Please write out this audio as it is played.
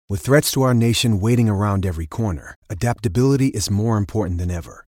With threats to our nation waiting around every corner, adaptability is more important than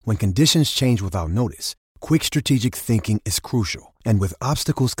ever. When conditions change without notice, quick strategic thinking is crucial. And with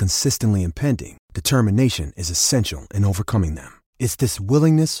obstacles consistently impending, determination is essential in overcoming them. It's this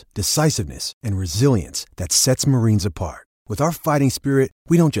willingness, decisiveness, and resilience that sets Marines apart. With our fighting spirit,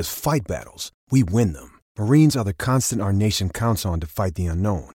 we don't just fight battles, we win them. Marines are the constant our nation counts on to fight the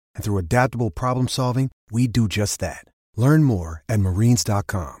unknown. And through adaptable problem solving, we do just that. Learn more at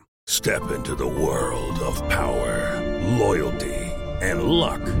marines.com. Step into the world of power, loyalty, and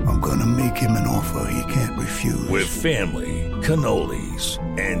luck. I'm gonna make him an offer he can't refuse. With family, cannolis,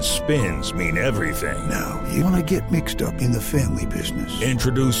 and spins mean everything. Now, you wanna get mixed up in the family business.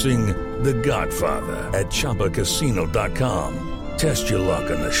 Introducing The Godfather at ChumbaCasino.com. Test your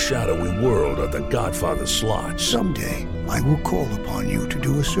luck in the shadowy world of The Godfather slot. Someday, I will call upon you to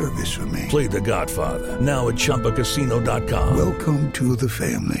do a service for me. Play The Godfather, now at ChumbaCasino.com. Welcome to the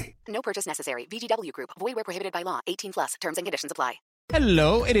family. No purchase necessary. VGW Group. Void where prohibited by law. 18 plus. Terms and conditions apply.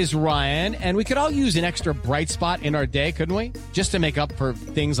 Hello, it is Ryan, and we could all use an extra bright spot in our day, couldn't we? Just to make up for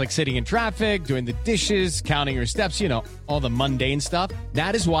things like sitting in traffic, doing the dishes, counting your steps, you know, all the mundane stuff.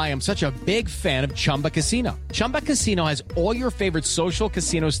 That is why I'm such a big fan of Chumba Casino. Chumba Casino has all your favorite social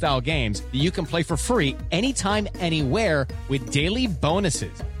casino-style games that you can play for free anytime, anywhere with daily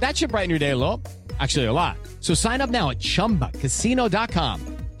bonuses. That should brighten your day a little. Actually, a lot. So sign up now at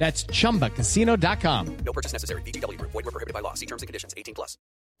ChumbaCasino.com. That's ChumbaCasino.com. No purchase necessary. VGW Group. Void where prohibited by law. See terms and conditions. 18 plus.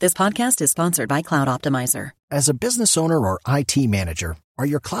 This podcast is sponsored by Cloud Optimizer. As a business owner or IT manager, are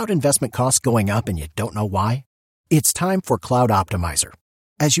your cloud investment costs going up and you don't know why? It's time for Cloud Optimizer.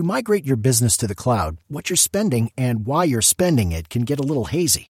 As you migrate your business to the cloud, what you're spending and why you're spending it can get a little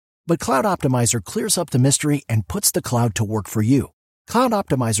hazy. But Cloud Optimizer clears up the mystery and puts the cloud to work for you. Cloud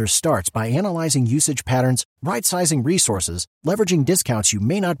Optimizer starts by analyzing usage patterns, right-sizing resources, leveraging discounts you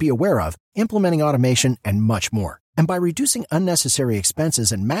may not be aware of, implementing automation, and much more. And by reducing unnecessary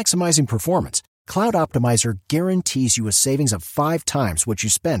expenses and maximizing performance, Cloud Optimizer guarantees you a savings of 5 times what you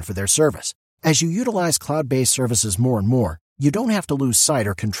spend for their service. As you utilize cloud-based services more and more, you don't have to lose sight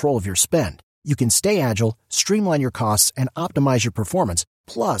or control of your spend. You can stay agile, streamline your costs, and optimize your performance,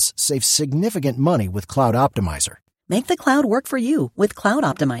 plus save significant money with Cloud Optimizer. Make the cloud work for you with Cloud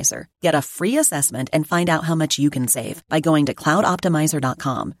Optimizer. Get a free assessment and find out how much you can save by going to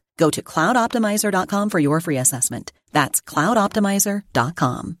cloudoptimizer.com. Go to cloudoptimizer.com for your free assessment. That's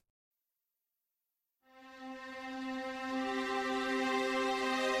cloudoptimizer.com.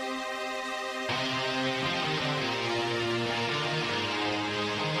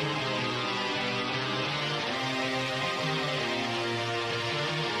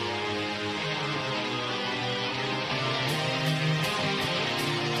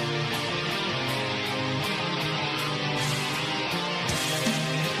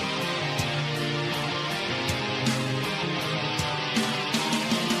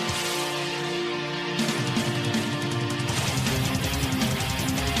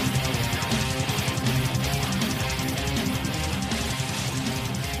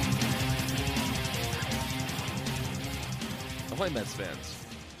 Ahoy, Mets fans.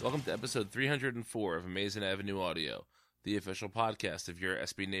 Welcome to episode 304 of Amazing Avenue Audio, the official podcast of your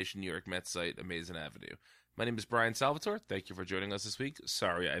SB Nation New York Mets site, Amazing Avenue. My name is Brian Salvatore. Thank you for joining us this week.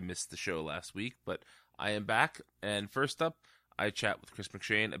 Sorry I missed the show last week, but I am back. And first up, I chat with Chris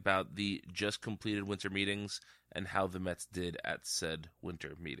McShane about the just completed winter meetings and how the Mets did at said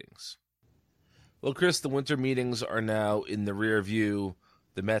winter meetings. Well, Chris, the winter meetings are now in the rear view.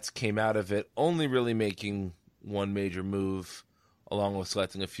 The Mets came out of it only really making one major move, along with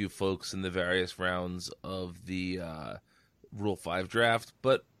selecting a few folks in the various rounds of the Rule 5 draft.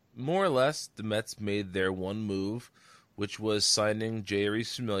 But more or less, the Mets made their one move, which was signing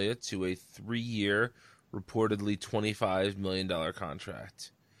Jeurys Familia to a 3-year, reportedly $25 million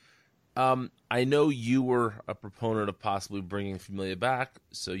contract. I know you were a proponent of possibly bringing Familia back,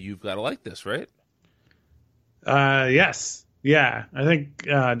 so you've got to like this, right? Yes. Yeah. I think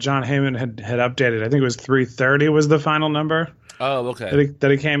John Heyman had updated. I think it was 330 was the final number. Oh, okay. That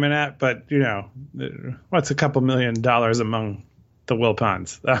he came in at, but you know, what's a couple $1 million among the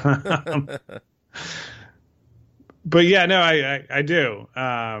Wilpons? But yeah, no, I do.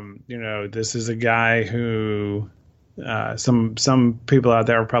 You know, this is a guy who some people out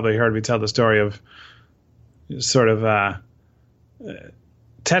there have probably heard me tell the story of sort of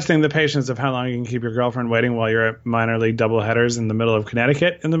testing the patience of how long you can keep your girlfriend waiting while you're at minor league doubleheaders in the middle of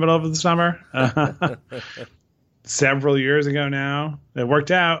Connecticut in the middle of the summer. Several years ago now, it worked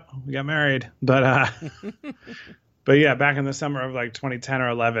out. We got married, but yeah, back in the summer of like 2010 or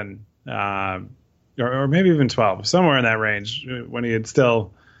 11, or maybe even 12, somewhere in that range, when he had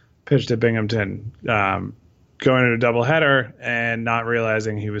still pitched at Binghamton, going to a doubleheader and not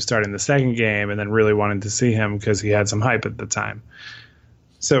realizing he was starting the second game, and then really wanting to see him because he had some hype at the time.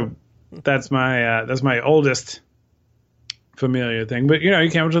 So that's my oldest Familia thing. But he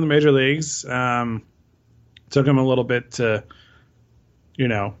came up to the major leagues. Took him a little bit to,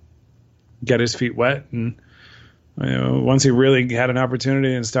 get his feet wet, and once he really had an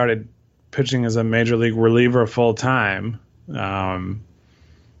opportunity and started pitching as a major league reliever full time,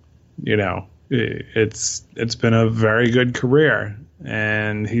 it's been a very good career,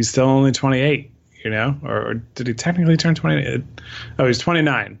 and he's still only 28. Or did he technically turn 28? Oh, he's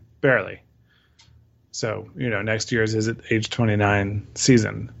 29, barely. So next year is his age 29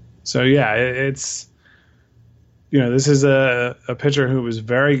 season. So yeah, it's this is a pitcher who was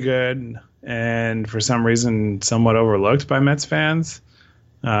very good and for some reason somewhat overlooked by Mets fans.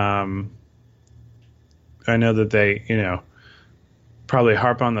 I know that they, probably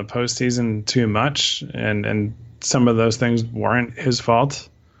harp on the postseason too much, and some of those things weren't his fault.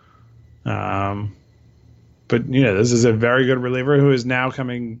 But this is a very good reliever who is now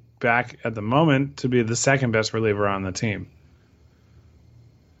coming back at the moment to be the second best reliever on the team.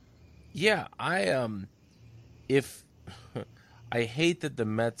 Yeah, I hate that the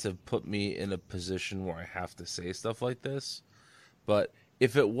Mets have put me in a position where I have to say stuff like this, but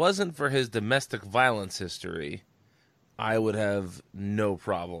if it wasn't for his domestic violence history, I would have no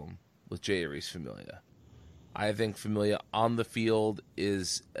problem with Jeurys Familia. I think Familia on the field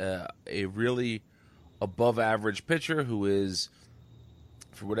is a really above average pitcher who is,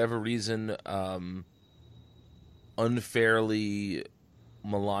 for whatever reason, unfairly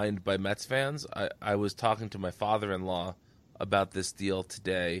maligned by Mets fans. I was talking to my father-in-law about this deal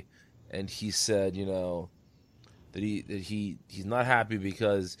today, and he said, that he's not happy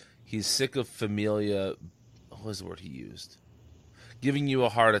because he's sick of Familia. What was the word he used? Giving you a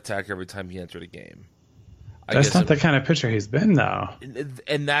heart attack every time he entered a game. That's not the kind of pitcher he's been, though.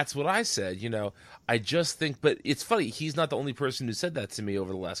 And that's what I said. I just think, but it's funny. He's not the only person who said that to me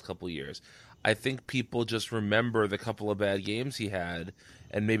over the last couple of years. I think people just remember the couple of bad games he had,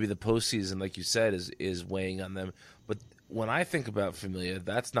 and maybe the postseason, like you said, is weighing on them. But when I think about Familia,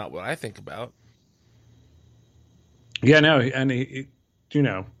 that's not what I think about. Yeah, no, and he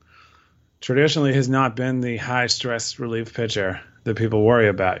traditionally has not been the high stress relief pitcher that people worry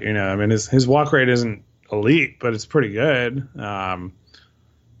about. His walk rate isn't elite, but it's pretty good.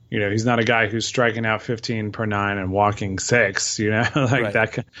 He's not a guy who's striking out 15 per 9 and walking 6.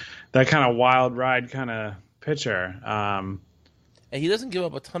 Right. that kind of wild ride kind of pitcher. And he doesn't give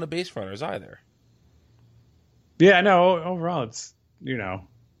up a ton of base runners either. Yeah, no. Overall, it's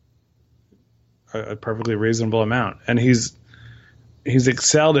a perfectly reasonable amount, and he's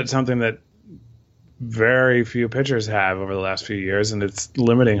excelled at something that very few pitchers have over the last few years, and it's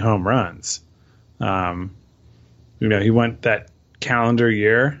limiting home runs. He went that calendar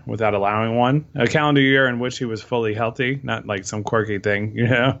year without allowing one, a calendar year in which he was fully healthy, not like some quirky thing,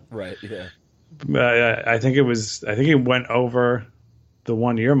 Right. Yeah. I think he went over the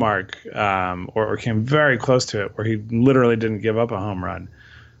 1 year mark, or came very close to it, where he literally didn't give up a home run.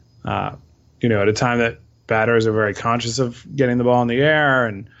 At a time that batters are very conscious of getting the ball in the air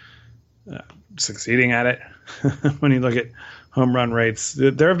and succeeding at it. When you look at home run rates,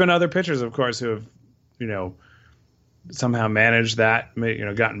 there have been other pitchers, of course, who have, somehow managed that,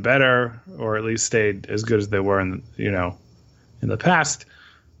 gotten better, or at least stayed as good as they were in the past.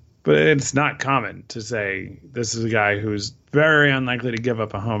 But it's not common to say this is a guy who's very unlikely to give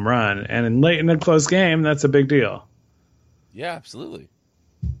up a home run, and late in a close game, that's a big deal. Yeah, absolutely.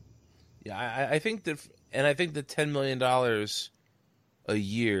 Yeah, I think that, and I think the $10 million a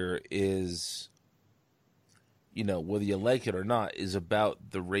year is, whether you like it or not, is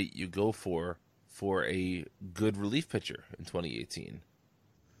about the rate you go for a good relief pitcher in 2018.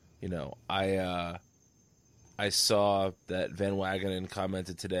 I saw that Van Wagenen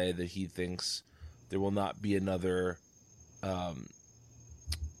commented today that he thinks there will not be another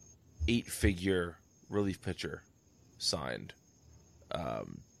 8-figure relief pitcher signed,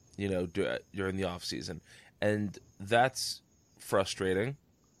 during the offseason. And that's frustrating.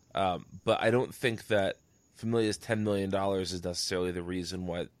 But I don't think that Familia's $10 million is necessarily the reason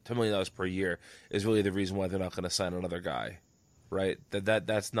why $10 million per year is really the reason why they're not going to sign another guy, right?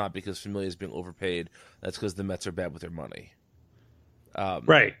 That's not because Familia is being overpaid. That's because the Mets are bad with their money.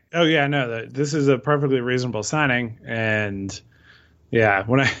 Right. Oh yeah, no, this is a perfectly reasonable signing. And yeah,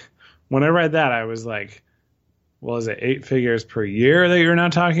 when I read that, I was like, well, is it 8 figures per year that you're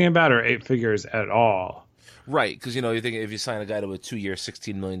not talking about, or 8 figures at all? Right. Because, you think if you sign a guy to a 2-year,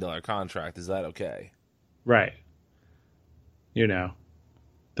 $16 million contract, is that okay? Right.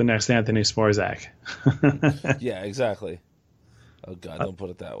 the next Anthony Swarzak. Yeah, exactly. Oh God, don't put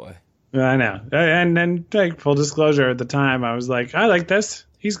it that way. I know. And then, like, full disclosure, at the time, I was like, I like this.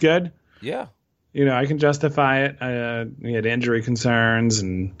 He's good. Yeah. I can justify it. He had injury concerns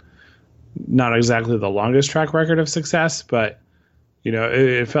and not exactly the longest track record of success, but,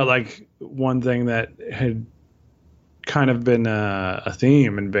 it felt like one thing that had kind of been a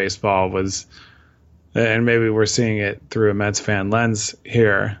theme in baseball was, and maybe we're seeing it through a Mets fan lens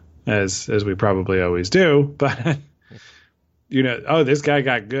here, as we probably always do, but, this guy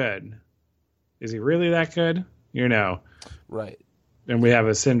got good. Is he really that good? Right. And we have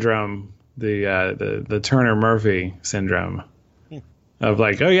a syndrome, the Turner Murphy syndrome, of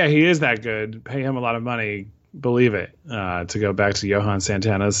like, oh yeah, he is that good. Pay him a lot of money, believe it. To go back to Johan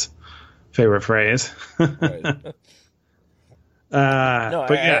Santana's favorite phrase. Right. No,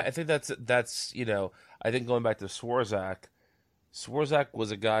 but yeah, I think that's I think going back to Swarzak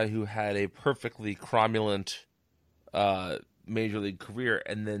was a guy who had a perfectly cromulent major league career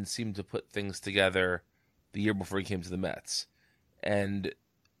and then seemed to put things together the year before he came to the Mets. And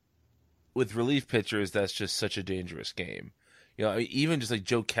with relief pitchers, that's just such a dangerous game. Even just like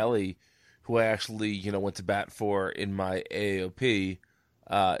Joe Kelly, who I actually, went to bat for in my AAOP,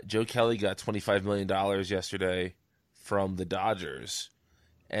 Joe Kelly got $25 million yesterday from the Dodgers.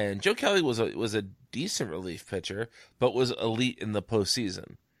 And Joe Kelly was a decent relief pitcher, but was elite in the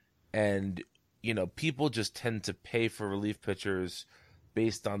postseason. And people just tend to pay for relief pitchers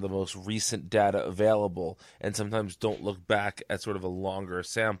based on the most recent data available and sometimes don't look back at sort of a longer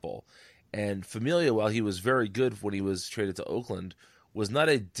sample. And Familia, while he was very good when he was traded to Oakland, was not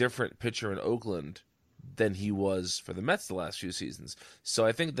a different pitcher in Oakland than he was for the Mets the last few seasons. So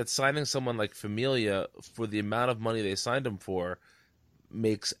I think that signing someone like Familia for the amount of money they signed him for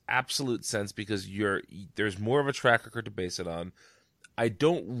makes absolute sense because there's more of a track record to base it on. I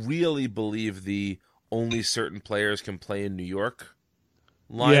don't really believe the only certain players can play in New York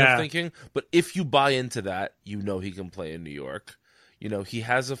line of thinking, but if you buy into that, he can play in New York. He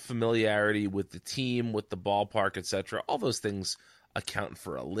has a familiarity with the team, with the ballpark, etc. All those things account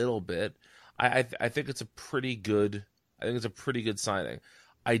for a little bit. I think it's a pretty good. I think it's a pretty good signing.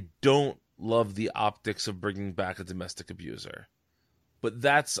 I don't love the optics of bringing back a domestic abuser, but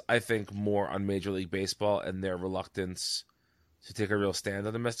that's, I think, more on Major League Baseball and their reluctance to take a real stand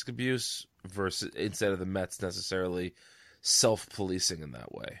on domestic abuse versus instead of the Mets necessarily self-policing in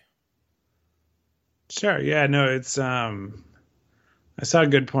that way. Sure. Yeah. No. It's. I saw a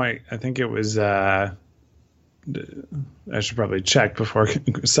good point. I think it was. I should probably check before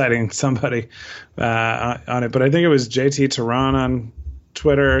citing somebody on it, but I think it was JT Tehran on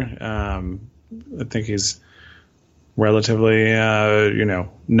Twitter. I think he's relatively,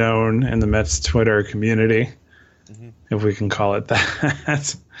 known in the Mets Twitter community, if we can call it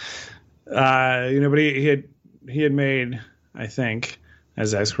that. But he had made, I think,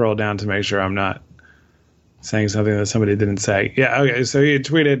 as I scroll down to make sure I'm not saying something that somebody didn't say. Yeah, okay. So he had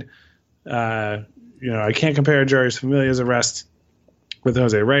tweeted, I can't compare Jeurys Familia's arrest with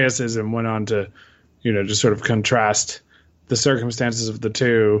Jose Reyes's, and went on to, just sort of contrast the circumstances of the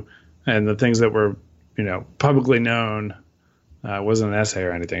two and the things that were, publicly known. It wasn't an essay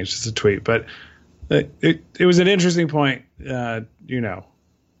or anything. It's just a tweet. But it was an interesting point, to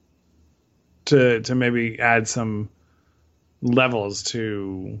maybe add some levels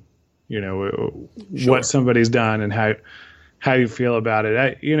to, Sure. what somebody's done and how you feel about it.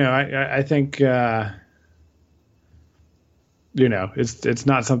 I think, it's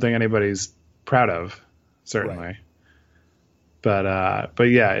not something anybody's proud of, certainly. Right. But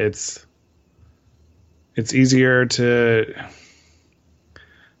yeah, it's easier to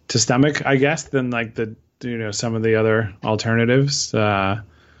stomach, I guess, than like some of the other alternatives, that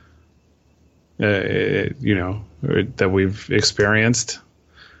we've experienced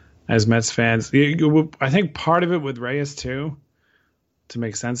as Mets fans. I think part of it with Reyes too, to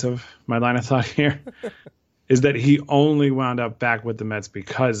make sense of my line of thought here, is that he only wound up back with the Mets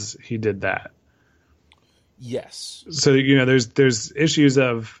because he did that. Yes. So, there's issues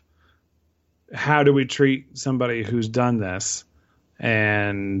of how do we treat somebody who's done this?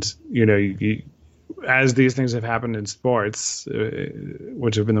 And, as these things have happened in sports,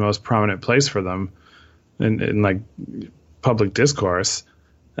 which have been the most prominent place for them in like public discourse,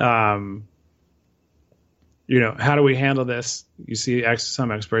 how do we handle this? You see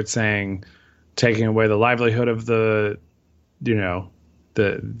some experts saying taking away the livelihood of the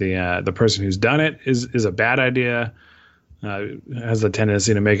person who's done it is a bad idea, has a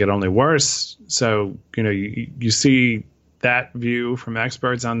tendency to make it only worse. So, you see that view from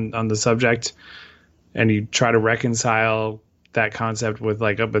experts on the subject, and you try to reconcile that concept with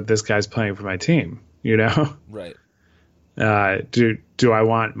like, oh, but this guy's playing for my team, you know? Right. Do I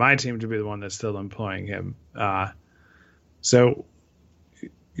want my team to be the one that's still employing him? So,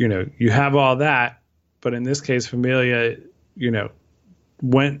 you know, you have all that, but in this case, Familia, you know,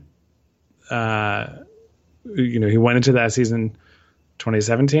 went, you know, he went into that season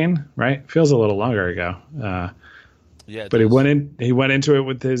 2017, right? Feels a little longer ago. Yeah, but he went into it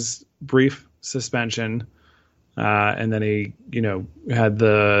with his brief suspension, and then he, you know, had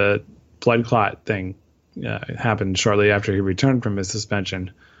the blood clot thing happen shortly after he returned from his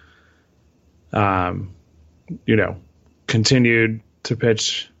suspension. You know, continued to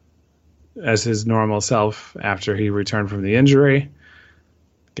pitch as his normal self after he returned from the injury,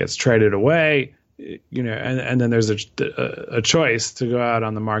 gets traded away, you know, and then there's a choice to go out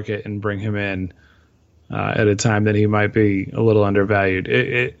on the market and bring him in at a time that he might be a little undervalued.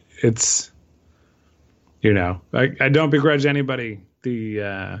 It's, you know, I don't begrudge anybody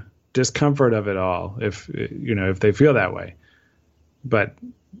the discomfort of it all if, you know, if they feel that way, but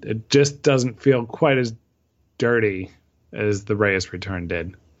it just doesn't feel quite as dirty as the Reyes return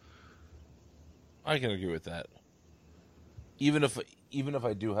did. I can agree with that. Even if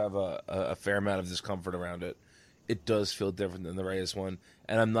I do have a fair amount of discomfort around it, it does feel different than the Reyes one,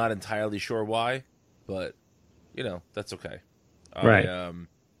 and I'm not entirely sure why, but you know, that's okay. Right.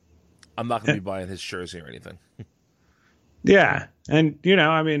 I'm not going to be buying his jersey or anything. Yeah, and you know,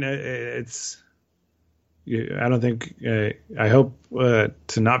 I mean, it's. I don't think. I hope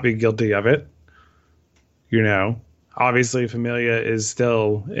to not be guilty of it. You know, obviously, Familia is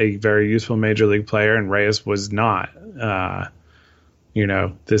still a very useful major league player, and Reyes was not. You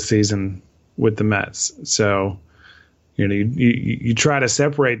know, this season with the Mets, so you know, you try to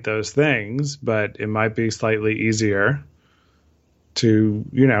separate those things, but it might be slightly easier to,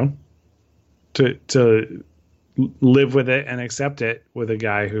 you know, to live with it and accept it with a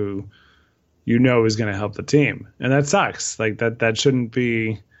guy who you know is going to help the team. And that sucks. Like that shouldn't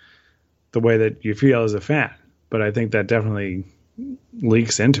be the way that you feel as a fan, but I think that definitely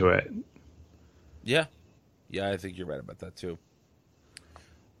leaks into it. Yeah. Yeah, I think you're right about that too.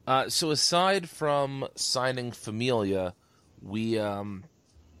 So aside from signing Familia, we didn't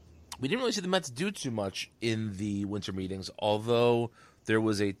really see the Mets do too much in the winter meetings, although there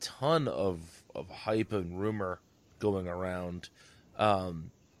was a ton of hype and rumor going around,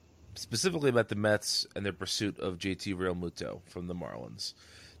 specifically about the Mets and their pursuit of JT Realmuto from the Marlins.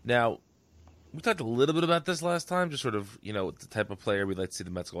 Now, we talked a little bit about this last time, just sort of, you know, the type of player we'd like to see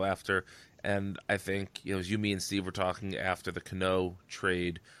the Mets go after. And I think, you know, as you, me, and Steve were talking after the Cano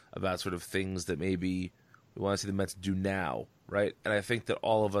trade about sort of things that maybe we want to see the Mets do now, right? And I think that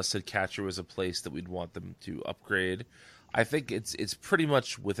all of us said catcher was a place that we'd want them to upgrade. I think it's pretty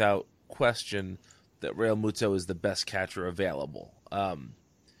much without question that Realmuto is the best catcher available.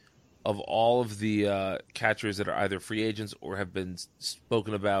 Of all of the catchers that are either free agents or have been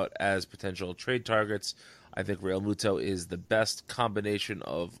spoken about as potential trade targets, I think Realmuto is the best combination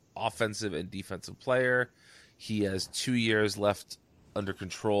of offensive and defensive player. He has 2 years left under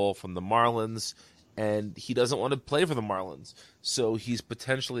control from the Marlins, and he doesn't want to play for the Marlins. So he's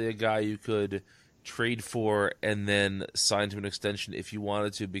potentially a guy you could trade for and then sign to an extension if you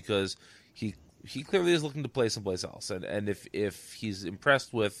wanted to, because he clearly is looking to play someplace else. And if he's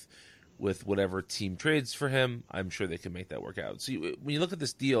impressed with whatever team trades for him, I'm sure they can make that work out. So when you look at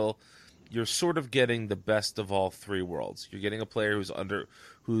this deal, you're sort of getting the best of all three worlds. You're getting a player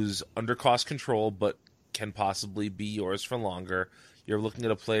who's under cost control but can possibly be yours for longer. You're looking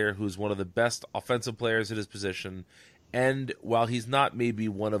at a player who's one of the best offensive players at his position, and while he's not maybe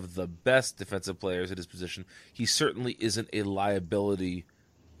one of the best defensive players at his position, he certainly isn't a liability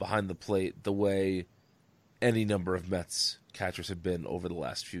behind the plate the way any number of Mets catchers have been over the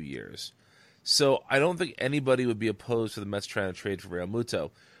last few years. So I don't think anybody would be opposed to the Mets trying to trade for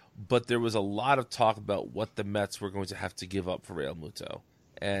Realmuto, but there was a lot of talk about what the Mets were going to have to give up for Realmuto.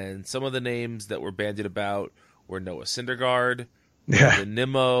 And some of the names that were bandied about were Noah Syndergaard,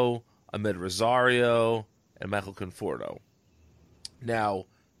 Nimmo, Ahmed Rosario, and Michael Conforto. Now,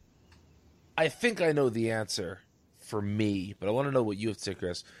 I think I know the answer for me, but I want to know what you have to say,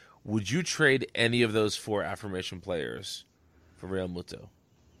 Chris. Would you trade any of those four affirmation players for Realmuto?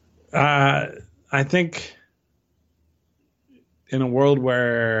 I think in a world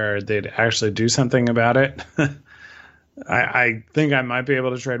where they'd actually do something about it, I think I might be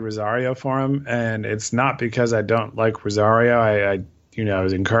able to trade Rosario for him, and it's not because I don't like Rosario. I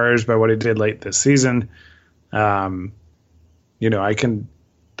was encouraged by what he did late this season. I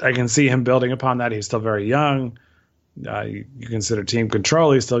can see him building upon that. He's still very young. You consider team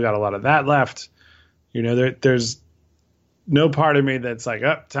control. He's still got a lot of that left. There's no part of me that's like,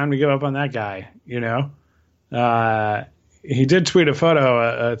 oh, time to give up on that guy, He did tweet a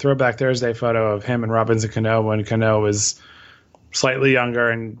photo, a Throwback Thursday photo of him and Robinson Cano when Cano was slightly younger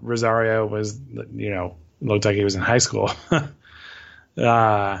and Rosario was, looked like he was in high school.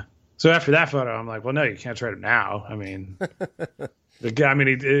 So after that photo, I'm like, well, no, you can't trade him now. I mean,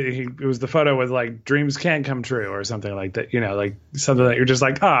 it was the photo with like dreams can come true or something like that, like something that you're just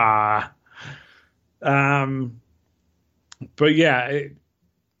like, ah. But yeah,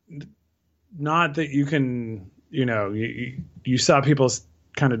 not that you can, you saw people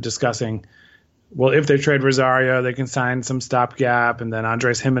kind of discussing, well, if they trade Rosario, they can sign some stopgap, and then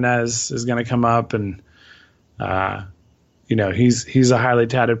Andres Jimenez is going to come up, and he's a highly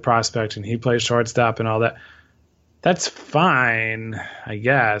touted prospect, and he plays shortstop and all that. That's fine, I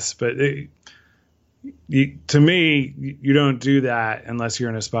guess, but to me, you don't do that unless you're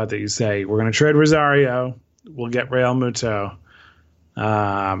in a spot that you say, we're going to trade Rosario, we'll get Real Muto.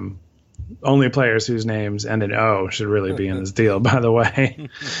 Only players whose names end in O should really be in this deal, by the way.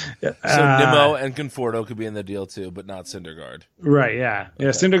 So Nimmo and Conforto could be in the deal too, but not Syndergaard. Right, yeah. Okay.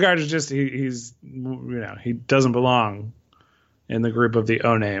 Yeah, Syndergaard is just, he's he doesn't belong in the group of the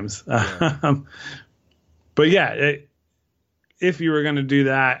O names. Yeah. But yeah, if you were going to do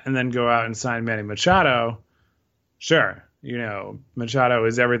that and then go out and sign Manny Machado, sure. Machado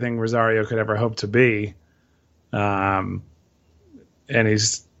is everything Rosario could ever hope to be. And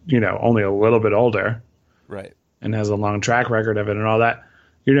he's, only a little bit older. Right. And has a long track record of it and all that.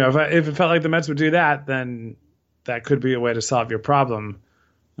 If it felt like the Mets would do that, then that could be a way to solve your problem.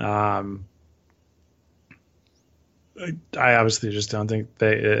 I obviously just don't think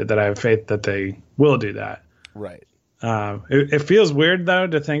that I have faith that they will do that. Right. It feels weird, though,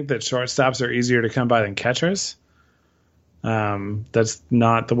 to think that shortstops are easier to come by than catchers. That's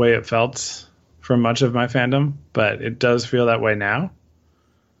not the way it felt for much of my fandom, but it does feel that way now.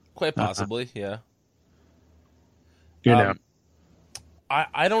 Quite possibly, yeah. I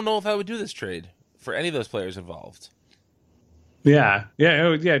don't know if I would do this trade for any of those players involved. Yeah.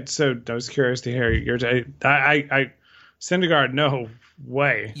 So I was curious to hear your take. I Syndergaard, no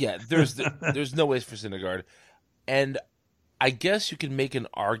way. Yeah, there's no ways for Syndergaard, and I guess you can make an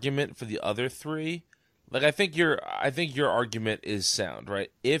argument for the other three. Like I think your argument is sound, right?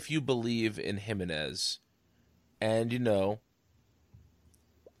 If you believe in Jimenez, and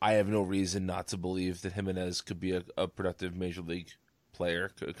I have no reason not to believe that Jimenez could be a productive major league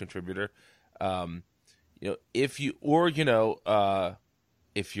player, a contributor. If you're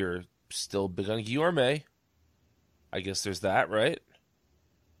still big on Guillorme, I guess there's that, right?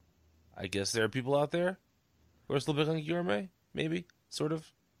 I guess there are people out there who are still big on Guillorme, maybe, sort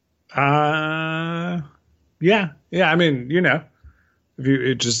of. Yeah. I mean, if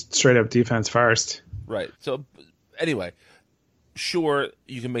you just straight up defense first, right? So, anyway, sure,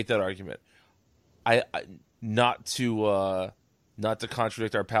 you can make that argument. I not to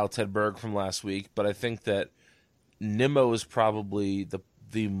contradict our pal Ted Berg from last week, but I think that Nimmo is probably the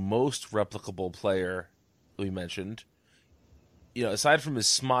most replicable player we mentioned. Aside from his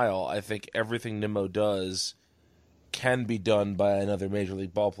smile, I think everything Nimmo does can be done by another major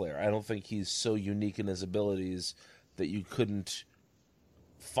league ball player. I don't think he's so unique in his abilities that you couldn't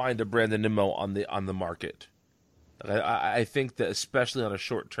find a Brandon Nimmo on the market. I think that especially on a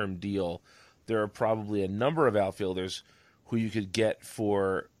short-term deal, there are probably a number of outfielders who you could get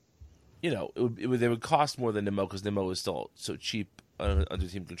for, they would cost more than Nimmo because Nimmo is still so cheap under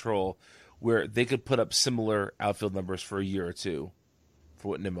team control, where they could put up similar outfield numbers for a year or two for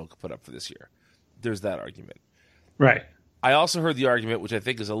what Nimmo could put up for this year. There's that argument. Right. I also heard the argument, which I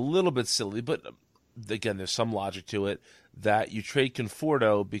think is a little bit silly, but again, there's some logic to it, that you trade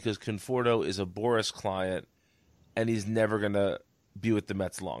Conforto because Conforto is a Boris client and he's never going to be with the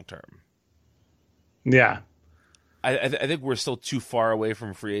Mets long term. Yeah. I think we're still too far away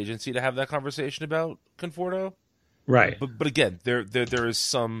from free agency to have that conversation about Conforto. Right. But again, there is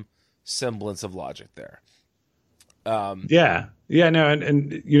some semblance of logic there. Yeah. No,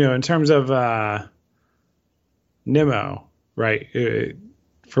 and in terms of Nimmo, right?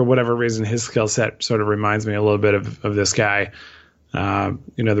 For whatever reason, his skill set sort of reminds me a little bit of this guy.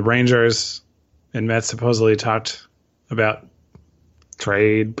 The Rangers and Mets supposedly talked about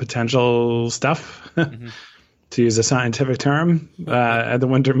trade potential stuff, mm-hmm. to use a scientific term, at the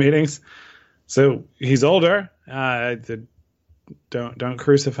winter meetings. So he's older. Don't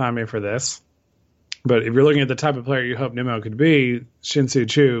crucify me for this. But if you're looking at the type of player you hope Nimmo could be, Shin-Soo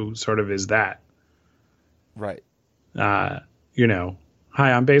Choo sort of is that. Right.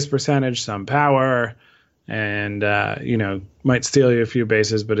 High on base percentage, some power, and, might steal you a few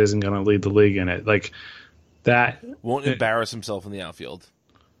bases, but isn't going to lead the league in it. Like, that won't embarrass himself in the outfield.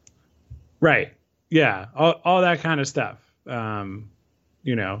 Right. Yeah. All that kind of stuff.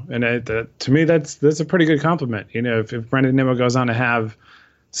 You know, and to me, that's a pretty good compliment. You know, if Brendan Nimmo goes on to have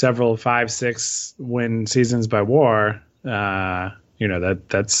several 5-6 win seasons by WAR, you know,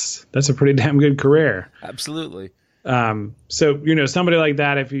 that's a pretty damn good career. Absolutely. So, you know, somebody like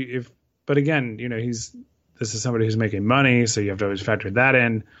that, but again, you know, this is somebody who's making money, so you have to always factor that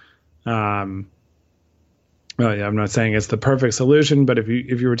in. Well, yeah, I'm not saying it's the perfect solution, but if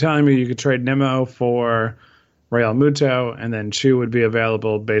you were telling me you could trade Nimmo for Real Muto and then Chu would be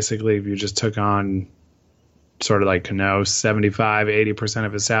available basically if you just took on sort of like Cano, 75-80%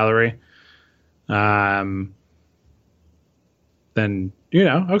 of his salary, then, you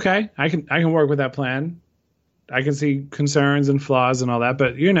know, okay, I can work with that plan. I can see concerns and flaws and all that,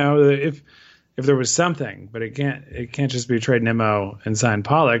 but you know, if there was something, but it can't just be trade Nimmo and sign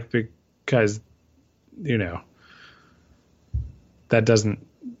Pollock, because, you know, that doesn't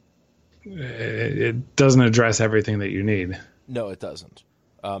address everything that you need. No, it doesn't.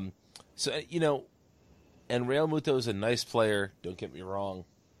 So, you know, and Real Muto is a nice player. Don't get me wrong.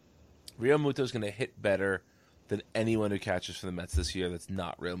 Real Muto is going to hit better than anyone who catches for the Mets this year. That's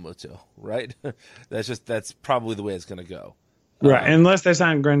not Real Muto, right? that's probably the way it's going to go. Right, unless they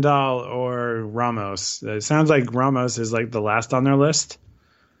sign Grandal or Ramos. It sounds like Ramos is like the last on their list.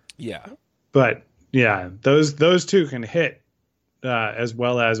 Yeah. But yeah, those two can hit as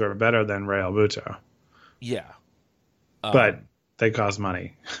well as or better than Real Muto. Yeah. But they cost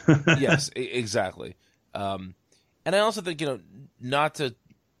money. Yes, exactly. And I also think, you know, not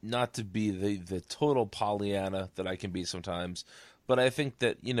to be the total Pollyanna that I can be sometimes, but I think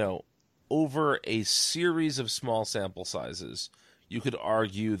that, you know, over a series of small sample sizes, you could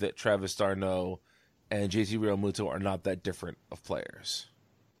argue that Travis d'Arnaud and JT Real Muto are not that different of players.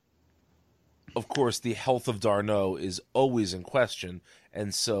 Of course, the health of d'Arnaud is always in question,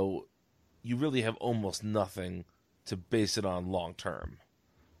 and so you really have almost nothing to base it on long term.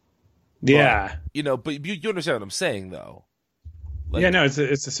 Yeah. But, you know, but you understand what I'm saying, though. Like, yeah, no,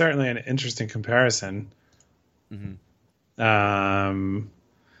 it's certainly an interesting comparison. Mm-hmm.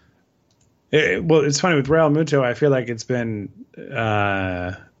 Well, it's funny with Real Muto. I feel like it's been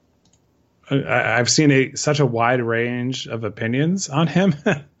I've seen such a wide range of opinions on him.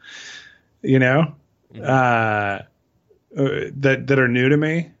 You know, that are new to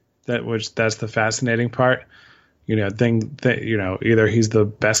me. That's the fascinating part. You know, you know, either he's the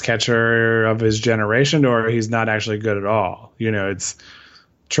best catcher of his generation or he's not actually good at all. You know, it's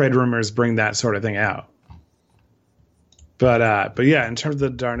trade rumors bring that sort of thing out. But yeah, in terms of the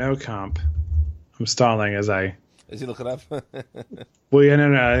d'Arnaud comp, I'm stalling as I. Is he looking up? Well, yeah,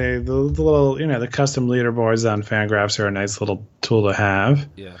 no. The little, you know, the custom leaderboards on Fangraphs are a nice little tool to have.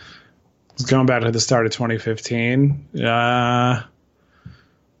 Yeah. It's going back to the start of 2015.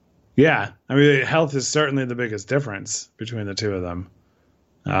 Yeah, I mean, health is certainly the biggest difference between the two of them,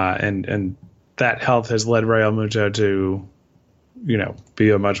 and that health has led Real Muto to, you know, be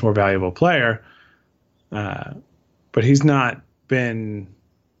a much more valuable player. But he's not been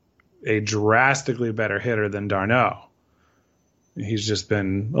a drastically better hitter than d'Arnaud. He's just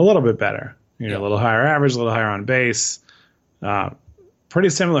been a little bit better, you know, a little higher average, a little higher on base. Pretty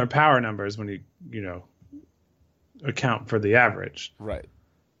similar power numbers when you know, account for the average. Right.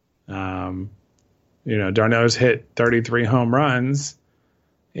 You know, d'Arnaud's hit 33 home runs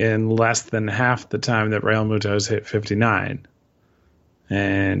in less than half the time that Real Muto's hit 59.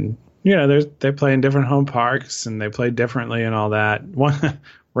 And, you know, they play in different home parks and they play differently and all that.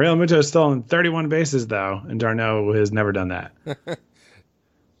 Real Muto's stolen 31 bases, though, and d'Arnaud has never done that.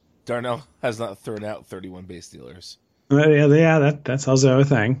 d'Arnaud has not thrown out 31 base stealers. Yeah, that's also a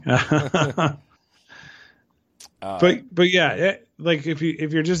thing. But yeah, like if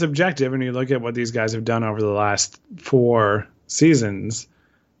you're just objective and you look at what these guys have done over the last 4 seasons,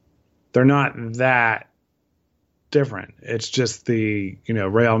 they're not that different. It's just you know,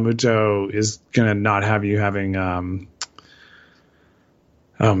 Real Muto is gonna not have you having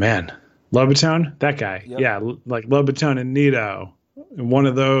oh man, Lobaton, that guy. Yep. Yeah, like Lobaton and Nido. One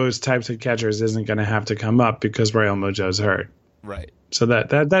of those types of catchers isn't going to have to come up because Real Muto's hurt. Right. So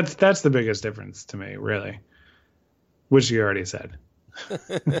that's the biggest difference to me, really. Which you already said.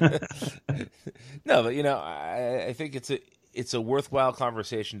 No, but you know, I think it's a worthwhile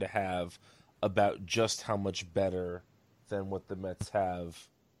conversation to have about just how much better than what the Mets have,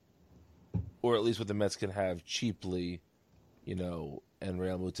 or at least what the Mets can have cheaply, you know, and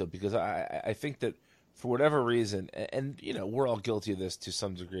Real Muto, because I think that for whatever reason, and you know, we're all guilty of this to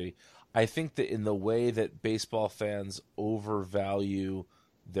some degree, I think that in the way that baseball fans overvalue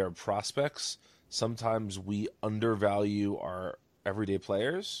their prospects, sometimes we undervalue our everyday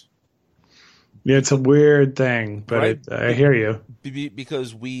players. Yeah, it's a weird thing, but Right? I hear you.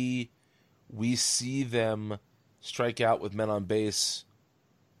 Because we see them strike out with men on base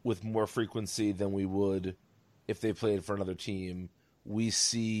with more frequency than we would if they played for another team. We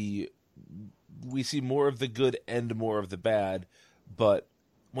see more of the good and more of the bad, but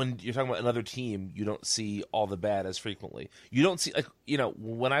when you're talking about another team, you don't see all the bad as frequently. You don't see, like, you know,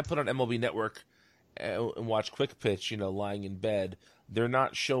 when I put on MLB Network and watch Quick Pitch, you know, lying in bed, they're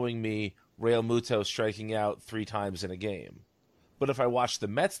not showing me Real Muto striking out 3 times in a game. But if I watch the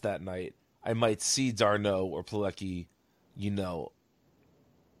Mets that night, I might see d'Arnaud or Pilecki, you know,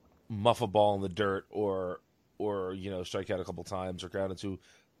 muff a ball in the dirt or you know, strike out a couple times or ground into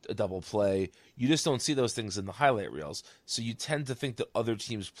a double play. You just don't see those things in the highlight reels. So you tend to think that other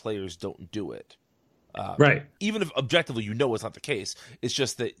teams' players don't do it. Right. Even if objectively you know it's not the case, it's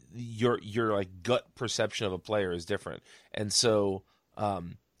just that your like gut perception of a player is different. And so,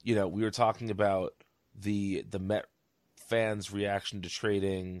 you know, we were talking about the Met fans' reaction to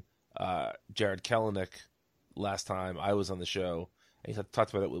trading Jared Kelenic last time I was on the show. And he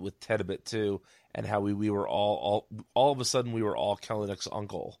talked about it with Ted a bit too, and how we were all of a sudden we were all Kelenic's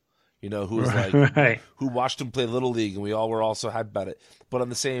uncle, you know, who was like right. who watched him play Little League, and we all were also happy about it. But on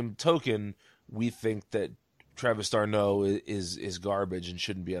the same token, we think that Travis d'Arnaud is garbage and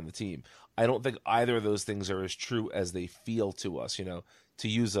shouldn't be on the team. I don't think either of those things are as true as they feel to us. You know, to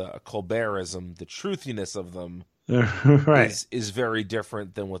use a Colbertism, the truthiness of them right. is very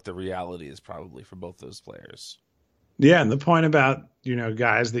different than what the reality is probably for both those players. Yeah, and the point about, you know,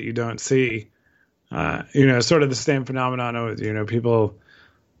 guys that you don't see, you know, sort of the same phenomenon of, you know, people,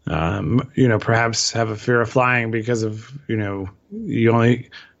 you know, perhaps have a fear of flying because of, you know, you only,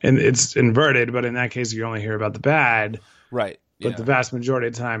 and it's inverted, but in that case, you only hear about the bad. Right. But the vast majority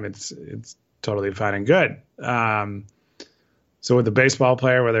of the time, it's totally fine and good. So with the baseball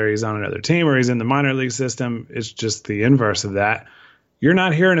player, whether he's on another team or he's in the minor league system, it's just the inverse of that. You're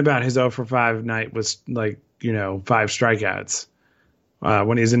not hearing about his 0 for 5 night with, like, you know, 5 strikeouts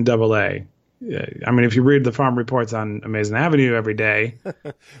when he's in Double-A. I mean, if you read the farm reports on Amazing Avenue every day,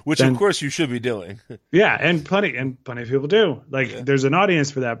 which then, of course you should be doing. Yeah, and plenty of people do. Like, there's an audience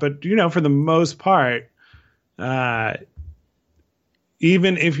for that. But, you know, for the most part,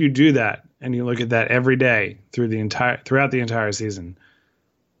 even if you do that and you look at that every day throughout the entire season,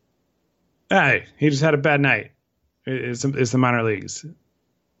 hey, he just had a bad night. It's the minor leagues.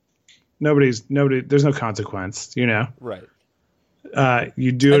 Nobody. There's no consequence, you know. Right.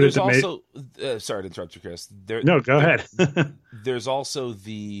 You do and it at the. Also, sorry to interrupt you, Chris. No, go ahead. There's also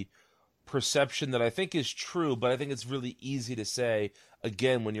the perception that I think is true, but I think it's really easy to say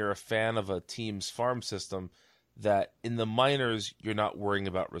again when you're a fan of a team's farm system that in the minors you're not worrying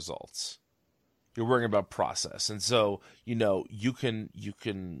about results. You're worrying about process, and so you know you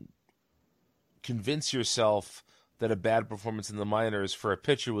can convince yourself that a bad performance in the minors for a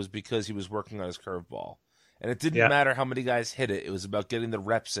pitcher was because he was working on his curveball. And it didn't matter how many guys hit it. It was about getting the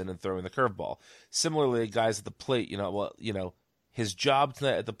reps in and throwing the curveball. Similarly, guys at the plate, his job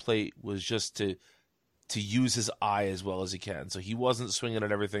tonight at the plate was just to use his eye as well as he can. So he wasn't swinging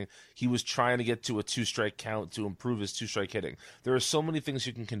at everything. He was trying to get to a 2-strike count to improve his 2-strike hitting. There are so many things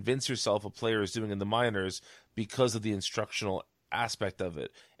you can convince yourself a player is doing in the minors because of the instructional aspect of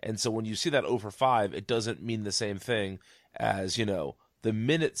it. And so when you see that 0 for 5, it doesn't mean the same thing as, you know, the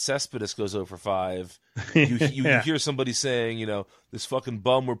minute Cespedes goes 0 for 5, you hear somebody saying, you know, this fucking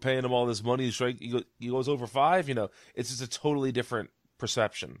bum, we're paying him all this money, he goes 0 for 5, you know, it's just a totally different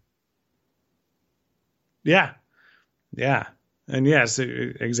perception. Yeah. Yeah. And yes,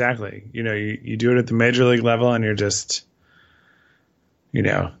 exactly. You know, you do it at the major league level and you're just, you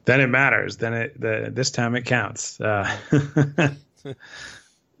know, then it matters. Then this time it counts.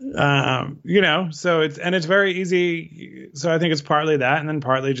 You know, so it's very easy. So I think it's partly that, and then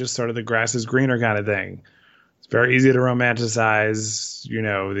partly just sort of the grass is greener kind of thing. It's very easy to romanticize, you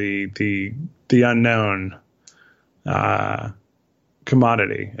know, the unknown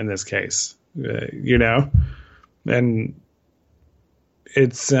commodity in this case, you know, and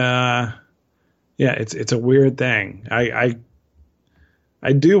it's it's a weird thing.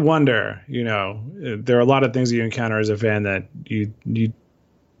 I do wonder, you know, there are a lot of things you encounter as a fan that you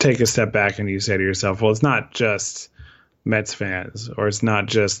take a step back and you say to yourself, well, it's not just Mets fans, or it's not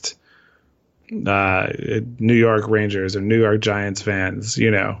just New York Rangers or New York Giants fans, you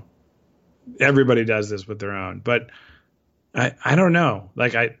know, everybody does this with their own, but I don't know.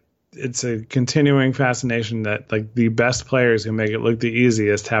 Like it's a continuing fascination that like the best players who make it look the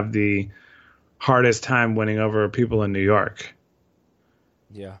easiest have the hardest time winning over people in New York.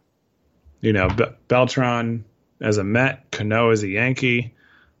 Yeah. Beltran as a Met, Cano as a Yankee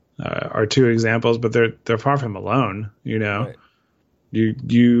are two examples, but they're far from alone. Right.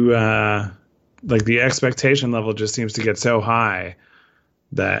 You like the expectation level just seems to get so high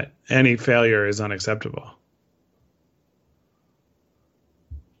that any failure is unacceptable.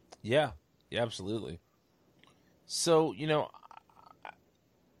 Yeah, absolutely. So,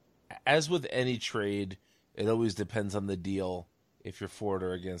 as with any trade, it always depends on the deal. If you're for it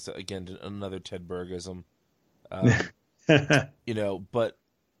or against it. Again, another Ted Bergism.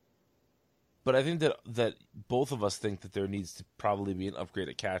 But I think that both of us think that there needs to probably be an upgrade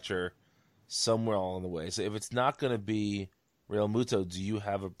at catcher somewhere along the way. So if it's not going to be Real Muto, do you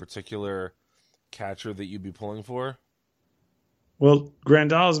have a particular catcher that you'd be pulling for? Well,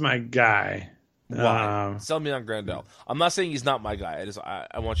 Grandal is my guy. Why? Sell me on Grandal. I'm not saying he's not my guy.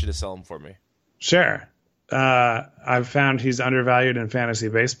 I want you to sell him for me. Sure. I've found he's undervalued in fantasy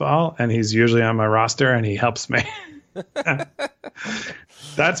baseball, and he's usually on my roster, and he helps me.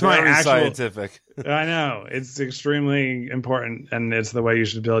 That's my actual scientific. I know it's extremely important, and it's the way you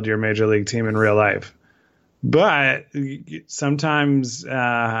should build your major league team in real life. But sometimes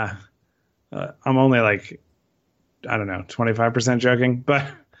I'm only like, I don't know, 25% joking, but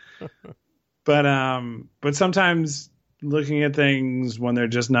sometimes looking at things when they're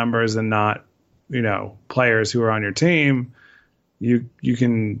just numbers and not, players who are on your team, you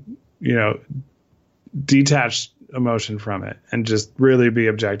can, detach emotion from it and just really be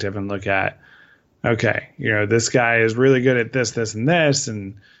objective and look at, okay, this guy is really good at this, and this,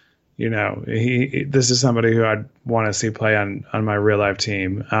 and this is somebody who I'd want to see play on my real life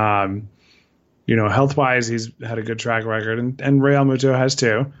team. Health wise, he's had a good track record, and Real Muto has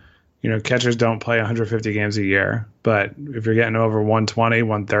too. Catchers don't play 150 games a year, but if you're getting over 120,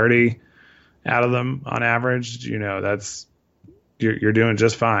 130 out of them on average, that's you're doing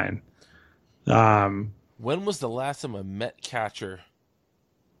just fine. When was the last time a Met catcher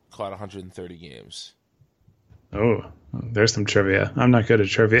caught 130 games? Oh, there's some trivia. I'm not good at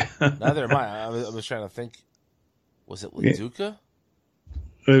trivia. Neither am I. I was trying to think. Was it LaDuca?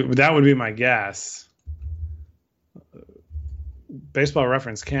 That would be my guess. Baseball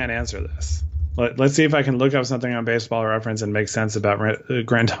Reference can't answer this. Let's see if I can look up something on Baseball Reference and make sense about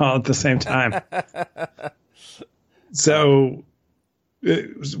Grandal at the same time. So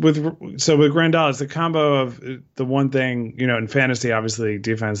with Grandal, it's a combo of the one thing, in fantasy, obviously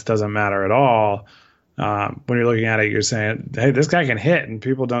defense doesn't matter at all. When you're looking at it, you're saying, hey, this guy can hit, and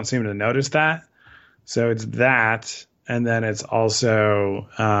people don't seem to notice that. So it's that, and then it's also,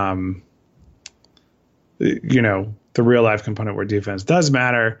 the real life component where defense does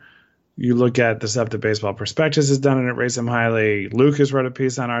matter. You look at the stuff that Baseball Prospectus has done, and it rates him highly. Lucas wrote a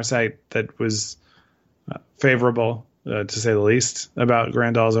piece on our site that was favorable, to say the least, about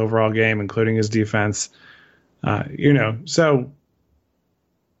Grandal's overall game, including his defense. So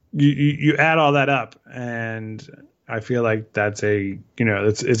you add all that up, and I feel like that's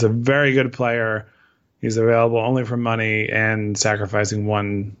it's a very good player. He's available only for money and sacrificing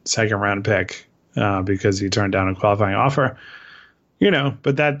 1 second-round pick because he turned down a qualifying offer.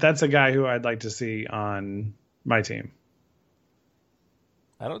 But that's a guy who I'd like to see on my team.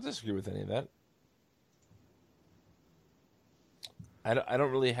 I don't disagree with any of that. I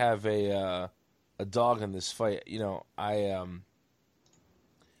don't really have a dog in this fight.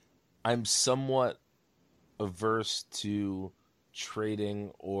 I'm somewhat averse to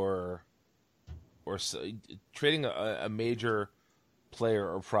trading or trading a major player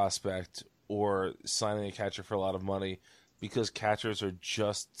or prospect or signing a catcher for a lot of money, because catchers are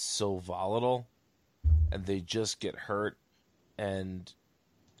just so volatile and they just get hurt and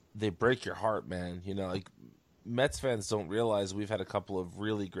they break your heart, man. Mets fans don't realize we've had a couple of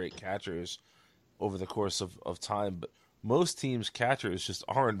really great catchers over the course of time, but most teams' catchers just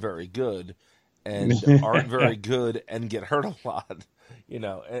aren't very good and aren't very good and get hurt a lot,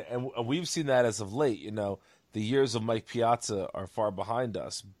 and we've seen that as of late. The years of Mike Piazza are far behind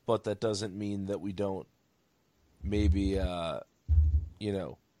us, but that doesn't mean that we don't maybe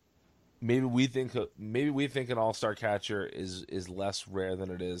we think an all-star catcher is less rare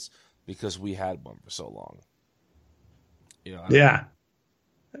than it is because we had one for so long. Yeah.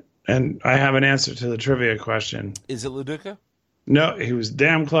 And I have an answer to the trivia question. Is it LaDuca? No, he was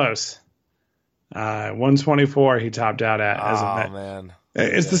damn close. 124 he topped out at as a Met. Oh, man.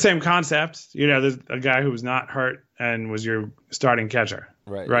 It's the same concept. There's a guy who was not hurt and was your starting catcher.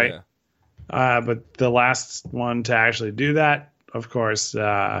 Right? Yeah. But the last one to actually do that, of course,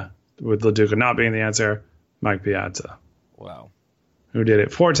 with LaDuca not being the answer, Mike Piazza. Wow. Who did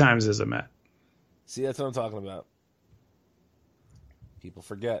it 4 times as a Met. See, that's what I'm talking about. People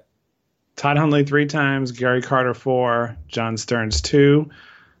forget. Todd Hundley 3 times, Gary Carter 4, John Stearns 2.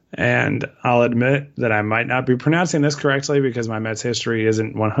 And I'll admit that I might not be pronouncing this correctly because my Mets history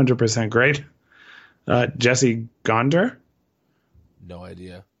isn't 100% great. Jesse Gonder. No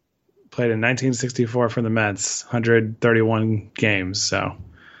idea. Played in 1964 for the Mets, 131 games. So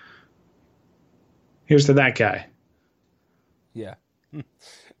here's to that guy. Yeah,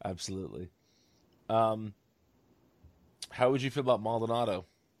 absolutely. How would you feel about Maldonado?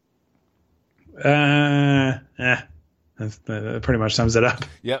 That pretty much sums it up.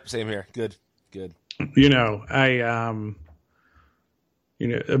 Yep, same here. Good.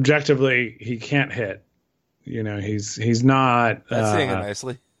 Objectively, he can't hit. He's not. That's saying it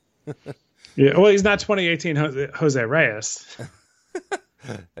nicely. Yeah, well, he's not 2018 Jose Reyes.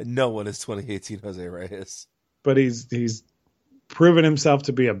 No one is 2018 Jose Reyes. But he's proven himself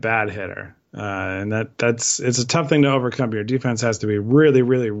to be a bad hitter, and it's a tough thing to overcome. Your defense has to be really,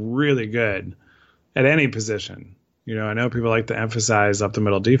 really, really good at any position. I know people like to emphasize up the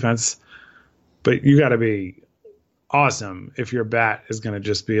middle defense, but you got to be awesome if your bat is going to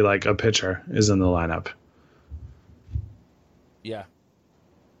just be like a pitcher is in the lineup. Yeah.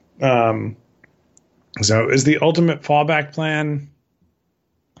 So is the ultimate fallback plan?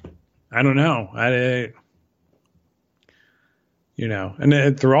 I don't know.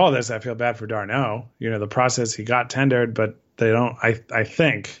 And through all this, I feel bad for d'Arnaud. The process, he got tendered, but they don't. I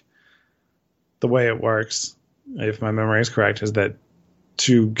think the way it works, if my memory is correct, is that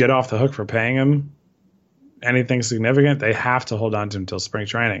to get off the hook for paying him anything significant, they have to hold on to him until spring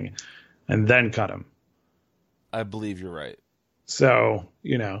training and then cut him. I believe you're right. So,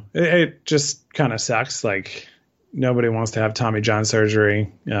 it just kind of sucks. Like, nobody wants to have Tommy John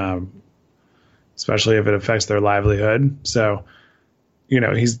surgery, especially if it affects their livelihood. So,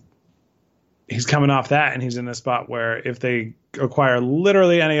 he's coming off that, and he's in a spot where if they acquire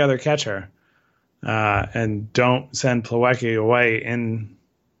literally any other catcher and don't send Plawecki away in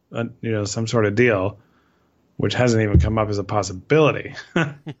some sort of deal, which hasn't even come up as a possibility,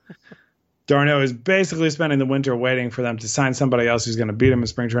 d'Arnaud is basically spending the winter waiting for them to sign somebody else who's going to beat him in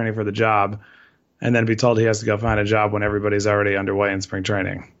spring training for the job, and then be told he has to go find a job when everybody's already underway in spring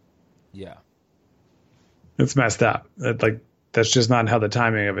training. Yeah. It's messed up. That's just not how the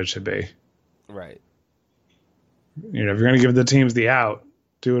timing of it should be. Right. If you're going to give the teams the out,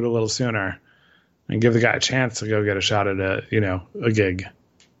 do it a little sooner and give the guy a chance to go get a shot at a gig.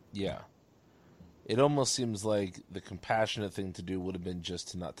 Yeah. It almost seems like the compassionate thing to do would have been just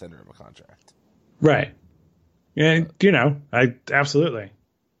to not tender him a contract. Right. Yeah, I absolutely.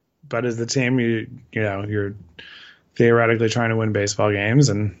 But as the team, you're theoretically trying to win baseball games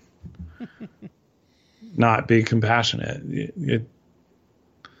and not be compassionate.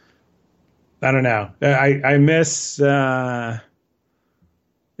 I don't know. I miss.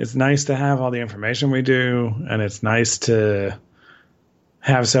 It's nice to have all the information we do, and it's nice to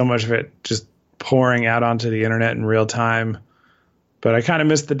have so much of it just pouring out onto the internet in real time. But I kind of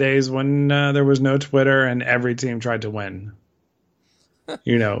miss the days when there was no Twitter and every team tried to win.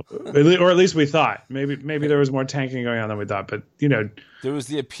 Or at least we thought. Maybe there was more tanking going on than we thought. But there was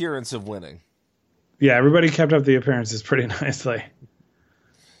the appearance of winning. Yeah, everybody kept up the appearances pretty nicely.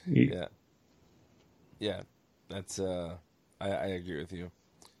 Yeah, that's. I agree with you.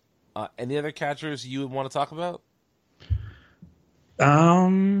 Any other catchers you would want to talk about?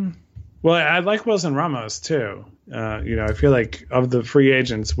 Well, I like Wilson Ramos too. I feel like of the free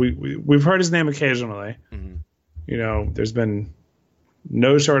agents, we've heard his name occasionally. Mm-hmm. There's been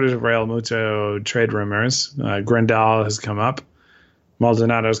no shortage of Real Muto trade rumors. Grandal has come up.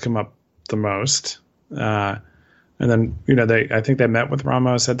 Maldonado's come up the most. And then, I think they met with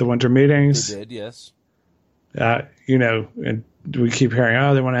Ramos at the winter meetings. They did, yes. And we keep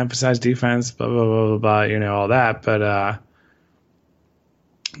hearing, they want to emphasize defense, blah, blah, blah, blah, blah, all that. But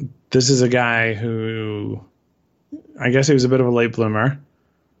this is a guy who, I guess he was a bit of a late bloomer,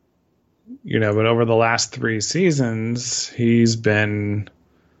 but over the last 3 seasons, he's been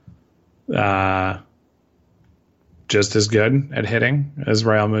just as good at hitting as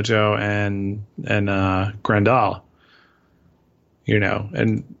Real Muto and Grandal,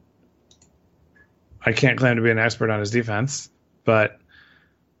 and I can't claim to be an expert on his defense, but